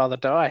rather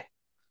die.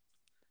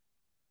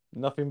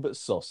 Nothing but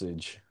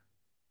sausage.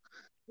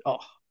 Oh,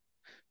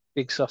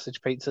 big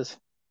sausage pizzas.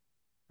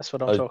 That's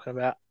what I'm Oh, talking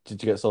about.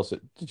 did you get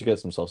sausage? Did you get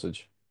some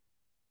sausage?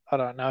 I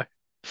don't know.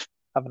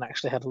 Haven't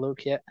actually had a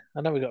look yet.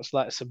 I know we got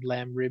like some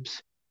lamb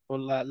ribs or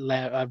like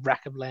a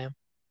rack of lamb.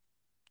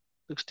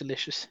 Looks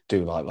delicious.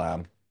 Do like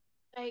lamb.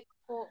 Steak,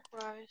 pork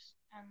roast,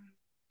 and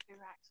 2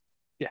 racks.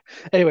 Yeah.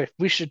 Anyway,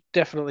 we should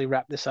definitely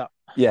wrap this up.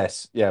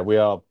 Yes, yeah, we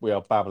are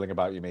babbling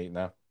about your meat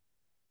now.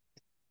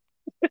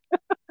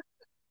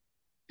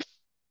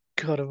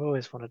 God, I've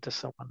always wanted to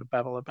someone to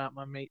babble about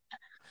my meat.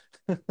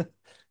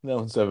 No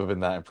one's ever been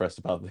that impressed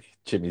about the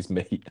Jimmy's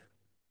meat.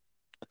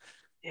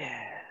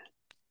 Yeah.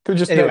 Could we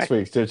just Anyway. next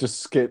week to just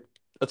skip?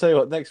 I'll tell you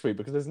what, next week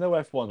because there's no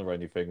F1 or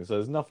anything, so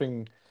there's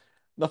nothing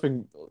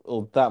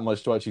or that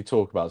much to actually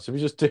talk about. So we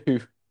just do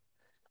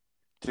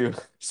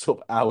sort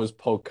of hours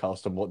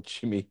podcast on what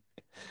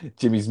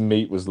Jimmy's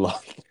meat was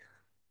like.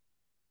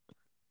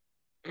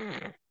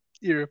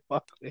 You're a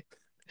fucking.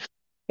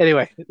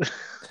 Anyway,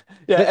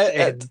 Yeah, let's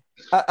end.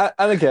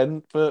 and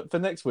again for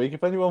next week,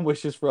 if anyone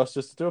wishes for us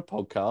just to do a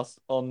podcast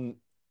on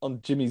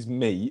Jimmy's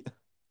meat,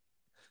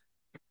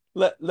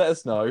 let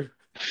us know,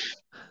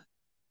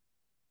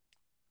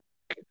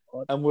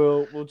 God. and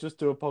we'll just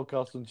do a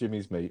podcast on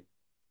Jimmy's meat.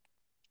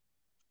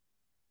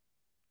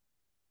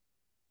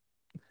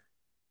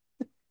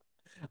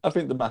 I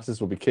think the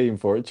masses will be keen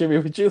for it. Jimmy,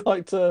 would you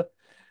like to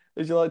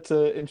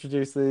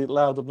introduce the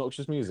loud,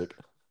 obnoxious music?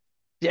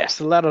 Yes,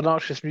 the loud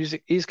obnoxious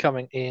music is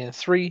coming in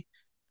 3,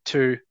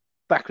 2,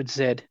 backwards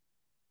Z.